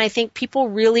more than I think people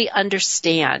really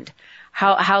understand.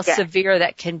 How severe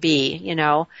that can be, and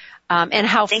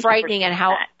how frightening and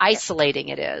how isolating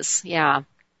it is. Yeah.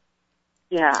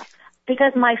 Yeah.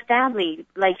 Because my family,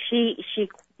 she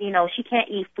can't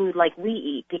eat food like we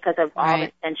eat because of all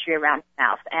the sensory around her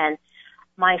mouth. And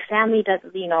my family does,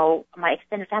 my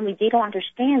extended family, they don't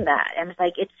understand that. And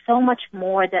it's it's so much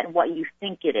more than what you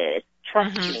think it is.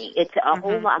 Trust me, it's a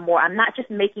whole lot more. I'm not just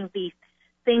making these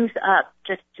things up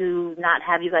just to not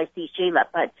have you guys see Shayla,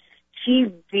 but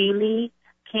she really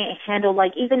can't handle,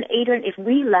 even Adrian, if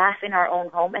we laugh in our own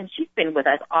home, and she's been with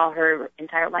us all her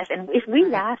entire life, and if we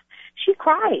laugh, she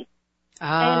cries.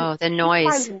 Oh, the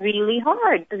noise. She cries really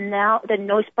hard, the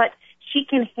noise, but she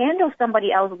can handle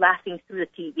somebody else laughing through the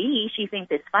TV. She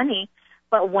thinks it's funny,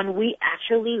 but when we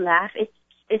actually laugh, it's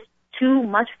too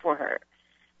much for her.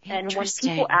 And when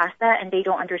people ask that and they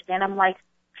don't understand, I'm like,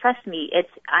 trust me,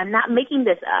 I'm not making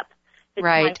this up. It's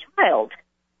right. my child.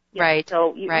 Right.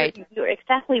 So you're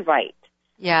exactly right.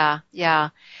 Yeah, yeah.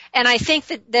 And I think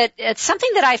that it's something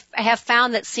that I have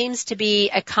found that seems to be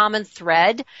a common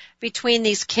thread between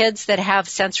these kids that have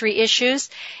sensory issues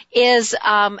is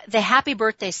the happy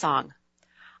birthday song.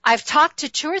 I've talked to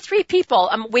 2 or 3 people.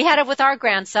 We had it with our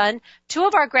grandson, 2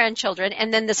 of our grandchildren,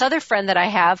 and then this other friend that I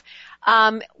have.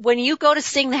 When you go to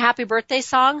sing the happy birthday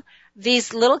song, these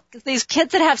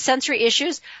kids that have sensory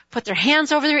issues put their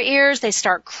hands over their ears. They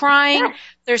start crying. Yes.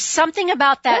 There's something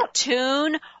about that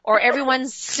tune or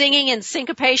everyone's singing in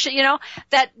syncopation,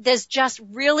 that is just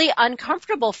really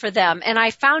uncomfortable for them. And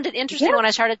I found it interesting when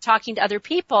I started talking to other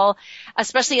people,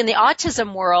 especially in the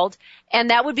autism world. And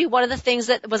that would be one of the things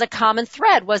that was a common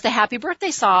thread was the happy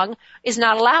birthday song is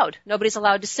not allowed. Nobody's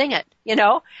allowed to sing it,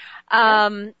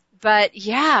 But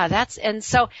and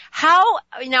so how,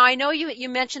 I know you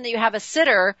mentioned that you have a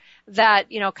sitter that,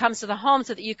 comes to the home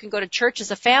so that you can go to church as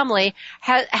a family.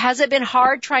 Has it been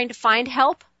hard trying to find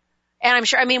help? And I'm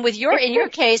sure, in your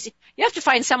case, you have to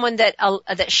find someone that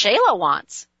Shayla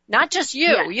wants, not just you.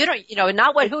 Yeah. You don't,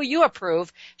 not who you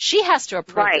approve. She has to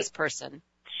approve this person.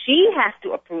 She has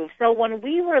to approve. So when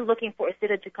we were looking for a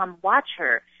sitter to come watch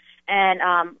her, and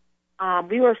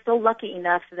we were so lucky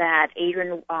enough that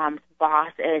Adrian's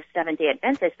boss is Seventh-day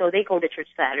Adventist, so they go to church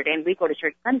Saturday and we go to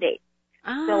church Sunday.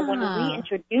 So when we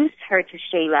introduced her to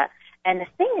Shayla, and the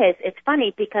thing is, it's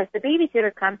funny because the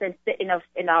babysitter comes and sits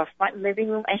in our front living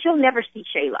room, and she'll never see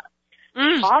Shayla.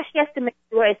 All she has to make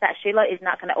sure is that Shayla is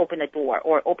not going to open the door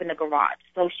or open the garage.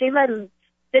 So Shayla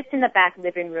sits in the back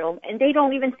living room, and they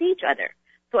don't even see each other.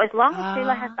 So as long as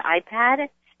Shayla has the iPad,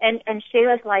 and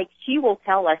Shayla's like, she will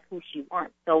tell us who she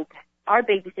wants. So our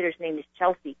babysitter's name is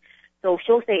Chelsea. So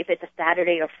she'll say if it's a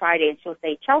Saturday or Friday, and she'll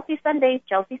say, Chelsea Sunday,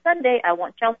 I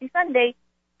want Chelsea Sunday.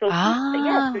 So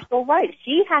yes, you're so right.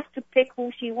 She has to pick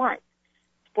who she wants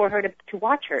for her to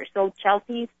watch her. So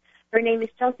her name is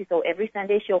Chelsea. So every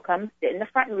Sunday she'll come sit in the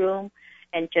front room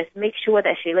and just make sure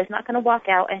that Shayla's not going to walk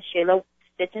out, and Shayla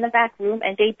sits in the back room,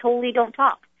 and they totally don't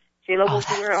talk. Shayla will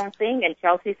do her own thing, and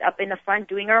Chelsea's up in the front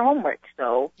doing her homework.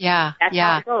 So that's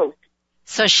how it goes.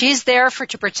 So she's there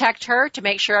to protect her, to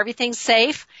make sure everything's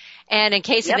safe, and in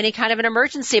case of any kind of an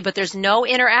emergency. But there's no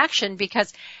interaction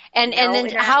then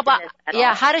how about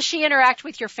how does she interact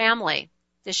with your family?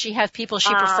 Does she have people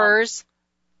she prefers?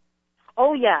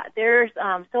 Oh yeah, there's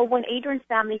so when Adrian's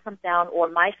family comes down or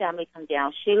my family comes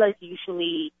down, Shayla's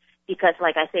usually, because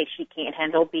like I say, she can't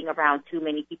handle being around too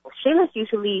many people. Shayla's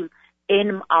usually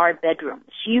in our bedroom.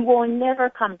 She will never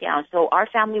come down. So our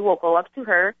family will go up to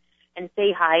her and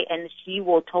say hi, and she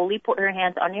will totally put her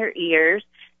hands on her ears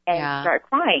and start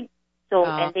crying. So,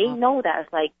 and they know that.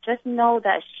 It's like, just know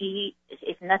that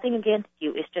it's nothing against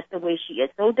you. It's just the way she is.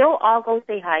 So they'll all go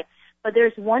say hi. But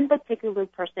there's one particular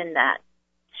person that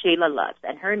Shayla loves,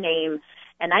 and her name,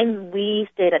 and we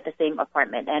stayed at the same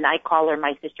apartment, and I call her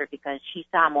my sister because she's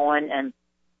Samoan, and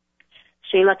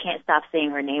Shayla can't stop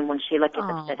saying her name when Shayla gets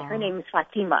upset. Her name is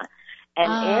Fatima.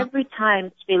 And every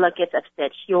time Shayla gets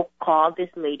upset, she'll call this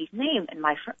lady's name. And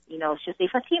she'll say,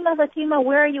 Fatima,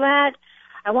 where are you at?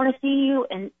 I want to see you.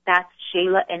 And that's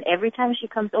Shayla. And every time she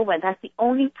comes over, and that's the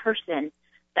only person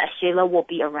that Shayla will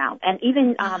be around. And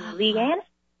even Leanne's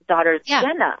daughter,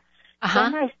 Jenna.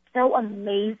 Jenna is so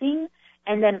amazing.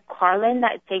 And then Carlin,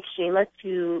 that takes Shayla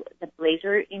to the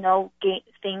Blazer,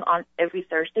 thing on every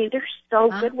Thursday. They're so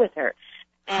good with her.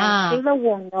 And Shayla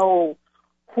will know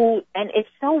who, and it's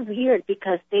so weird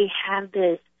because they have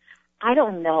this, I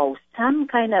don't know, some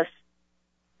kind of,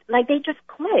 like they just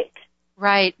click.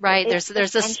 Right. There's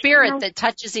a spirit that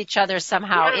touches each other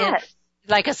somehow. Yes.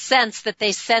 Like a sense that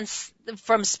they sense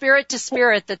from spirit to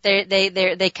spirit that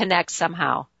they connect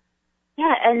somehow.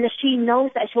 Yeah, and she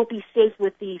knows that she'll be safe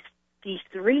with these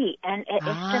three, and it's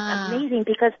just amazing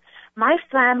because my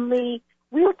family,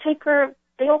 we'll take her,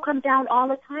 they'll come down all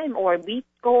the time, or we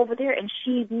go over there, and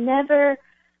she never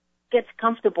gets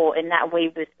comfortable in that way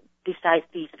besides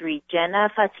these three, Jenna,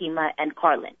 Fatima, and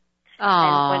Carlin.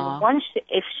 And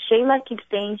if Shayla keeps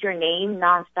saying your name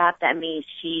nonstop, that means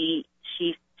she's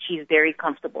very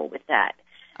comfortable with that.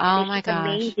 Oh my gosh!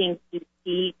 It's amazing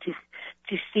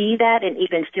to see that and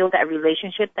even feel that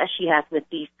relationship that she has with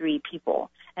these three people,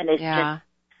 and it's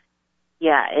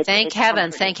just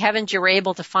thank heaven you're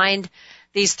able to find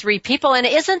these three people. And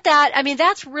isn't that?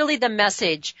 That's really the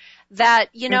message that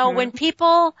when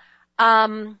people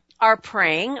are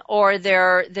praying or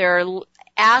they're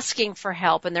asking for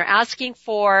help and they're asking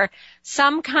for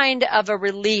some kind of a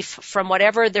relief from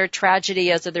whatever their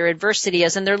tragedy is or their adversity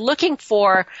is, and they're looking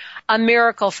for a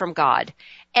miracle from God.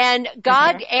 And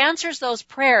God answers those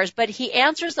prayers, but He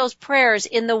answers those prayers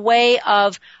in the way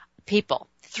of people,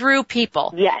 through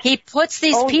people. Yes. He puts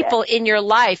these people in your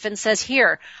life and says,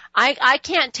 here, I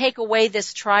can't take away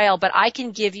this trial, but I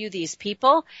can give you these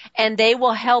people and they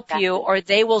will help you or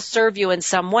they will serve you in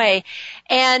some way.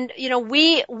 And, you know,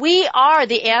 we are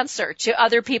the answer to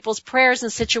other people's prayers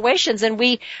and situations. And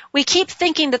we keep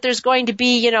thinking that there's going to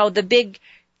be, you know, the big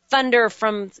thunder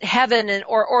from heaven and,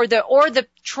 or the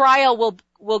trial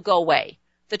will go away.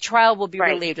 The trial will be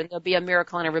relieved and there'll be a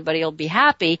miracle and everybody will be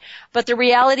happy. But the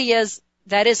reality is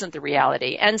that isn't the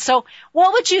reality. And so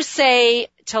what would you say,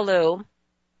 Talu,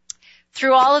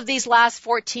 through all of these last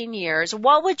 14 years,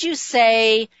 what would you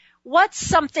say, what's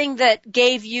something that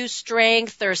gave you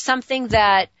strength or something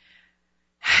that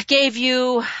gave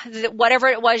you whatever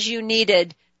it was you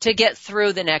needed to get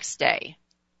through the next day?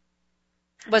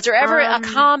 Was there ever a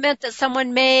comment that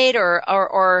someone made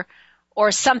or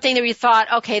something that you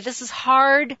thought, okay, this is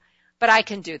hard, but I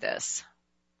can do this?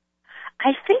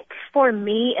 I think for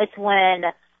me, it's when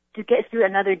to get through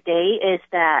another day is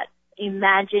that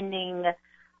imagining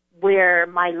where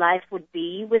my life would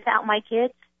be without my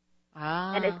kids,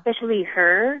 and especially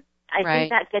her. I think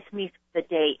that gets me through the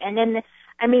day. And then,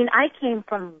 I mean, I came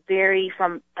from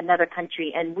another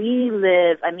country, and we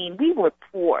were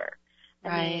poor.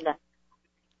 I mean,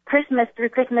 through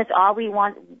Christmas, all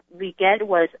we get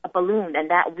was a balloon,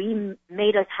 and that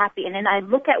made us happy. And then I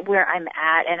look at where I'm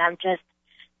at, and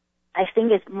I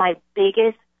think it's my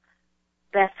biggest,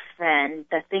 best friend.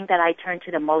 The thing that I turn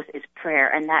to the most is prayer,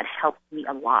 and that helps me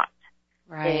a lot.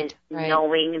 Is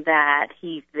knowing that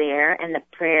he's there, and the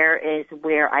prayer is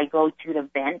where I go to the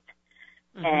vent,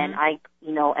 and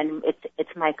and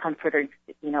it's my comforter.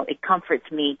 You know, it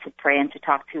comforts me to pray and to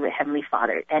talk to a Heavenly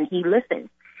Father, and he listens.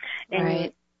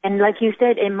 And like you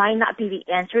said, it might not be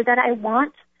the answer that I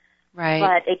want,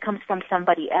 but it comes from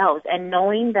somebody else. And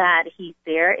knowing that he's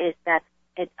there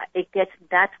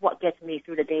that's what gets me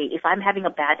through the day. If I'm having a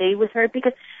bad day with her,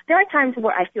 because there are times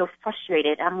where I feel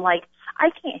frustrated. I'm like,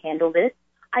 I can't handle this.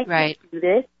 I can't do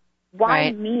this.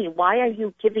 Why me? Why are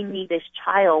you giving me this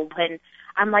child? When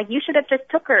I'm like, you should have just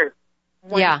took her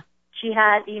when she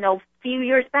had, few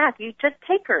years back. You just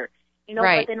take her,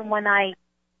 But then when I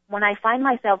find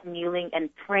myself kneeling and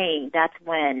praying, that's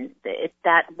when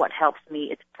what helps me.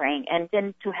 It's praying, and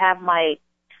then to have my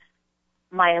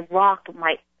rock,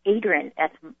 my Adrian,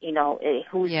 that's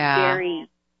who's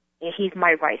he's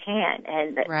my right hand,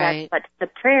 and but the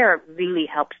prayer really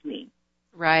helps me.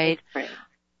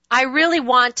 I really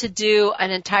want to do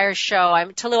an entire show.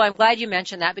 Talu, I'm glad you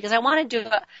mentioned that, because I want to do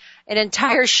an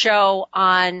entire show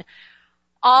on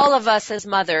all of us as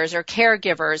mothers or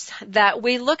caregivers, that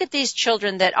we look at these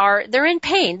children they're in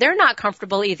pain. They're not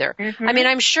comfortable either. I mean,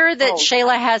 I'm sure that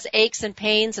Shayla has aches and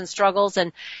pains and struggles,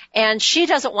 and she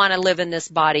doesn't want to live in this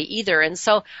body either. And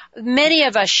so many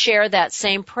of us share that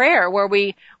same prayer where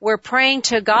we're praying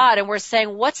to God and we're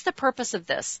saying, what's the purpose of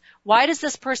this? Why does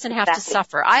this person have to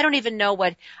suffer? I don't even know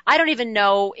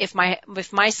if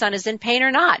my son is in pain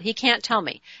or not. He can't tell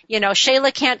me.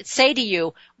 Shayla can't say to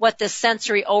you what this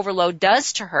sensory overload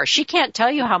does to her. She can't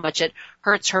tell you how much it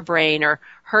hurts her brain or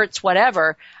hurts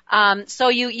whatever. So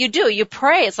you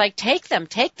pray. It's like, take them,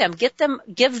 give them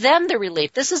the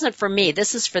relief. This isn't for me.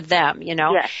 This is for them,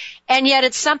 Yes. And yet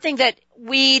it's something that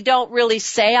we don't really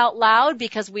say out loud,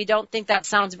 because we don't think that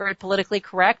sounds very politically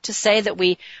correct to say that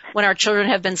when our children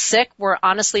have been sick, we're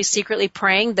honestly secretly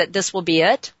praying that this will be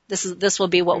it. This will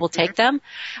be what will take them.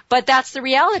 But that's the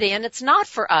reality. And it's not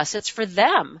for us. It's for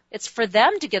them. It's for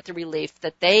them to get the relief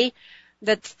that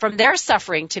from their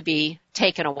suffering to be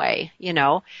taken away,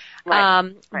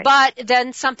 But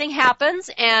then something happens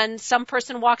and some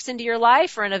person walks into your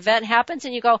life or an event happens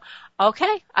and you go,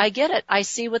 okay, I get it. I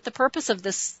see what the purpose of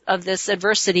this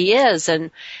adversity is.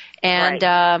 And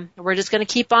we're just going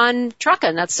to keep on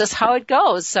trucking. That's just how it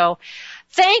goes. So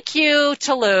thank you,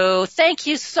 Talu. Thank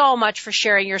you so much for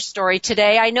sharing your story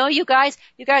today. I know you guys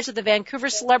are the Vancouver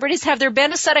celebrities. Have there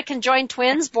been a set of conjoined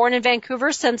twins born in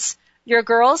Vancouver since you're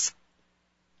girls?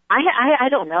 I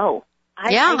don't know.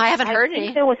 I haven't heard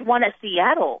any. There was one at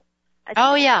Seattle.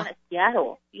 One at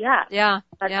Seattle. Yeah. Yeah.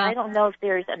 But I don't know if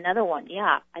there's another one.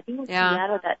 Yeah. I think it was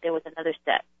Seattle that there was another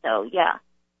set. So, yeah.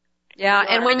 Yeah.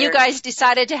 And when you guys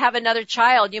decided to have another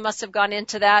child, you must have gone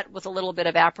into that with a little bit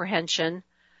of apprehension.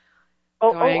 I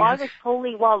was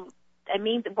totally,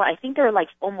 I think they were like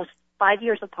almost 5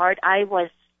 years apart. I was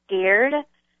scared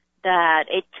that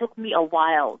it took me a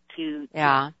while to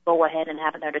go ahead and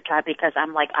have another child, because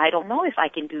I'm like, I don't know if I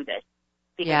can do this.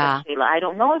 Because of Shayla. I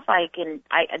don't know if I can.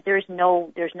 There's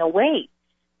no way.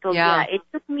 So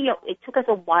it took us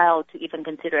a while to even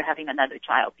consider having another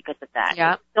child because of that.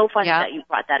 Yeah. It's so funny that you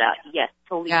brought that up. Yes,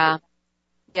 totally. Yeah.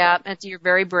 Yeah, you're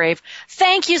very brave.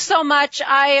 Thank you so much.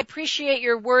 I appreciate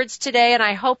your words today, and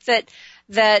I hope that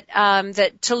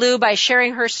Talu, by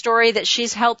sharing her story, that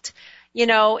she's helped,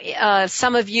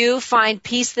 some of you find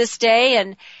peace this day,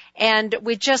 and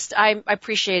I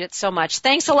appreciate it so much.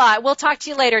 Thanks a lot. We'll talk to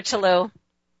you later, Talu.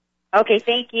 Okay,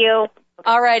 thank you.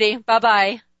 All righty.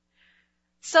 Bye-bye.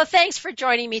 So thanks for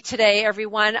joining me today,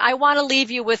 everyone. I want to leave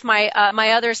you with my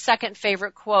other second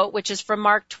favorite quote, which is from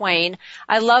Mark Twain.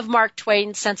 I love Mark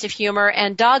Twain's sense of humor,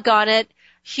 and doggone it,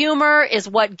 humor is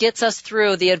what gets us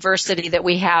through the adversity that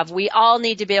we have. We all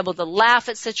need to be able to laugh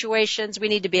at situations. We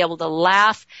need to be able to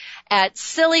laugh at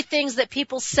silly things that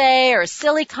people say or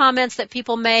silly comments that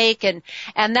people make, and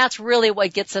that's really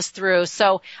what gets us through.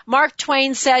 So Mark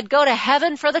Twain said, go to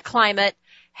heaven for the climate,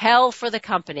 hell for the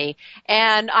company.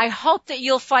 And I hope that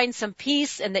you'll find some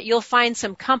peace and that you'll find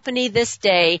some company this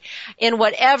day in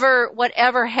whatever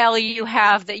hell you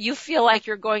have that you feel like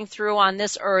you're going through on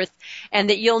this earth, and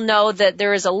that you'll know that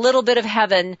there is a little bit of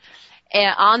heaven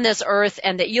on this earth,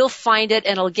 and that you'll find it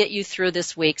and it'll get you through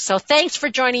this week. So thanks for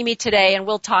joining me today, and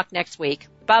we'll talk next week.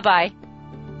 Bye-bye.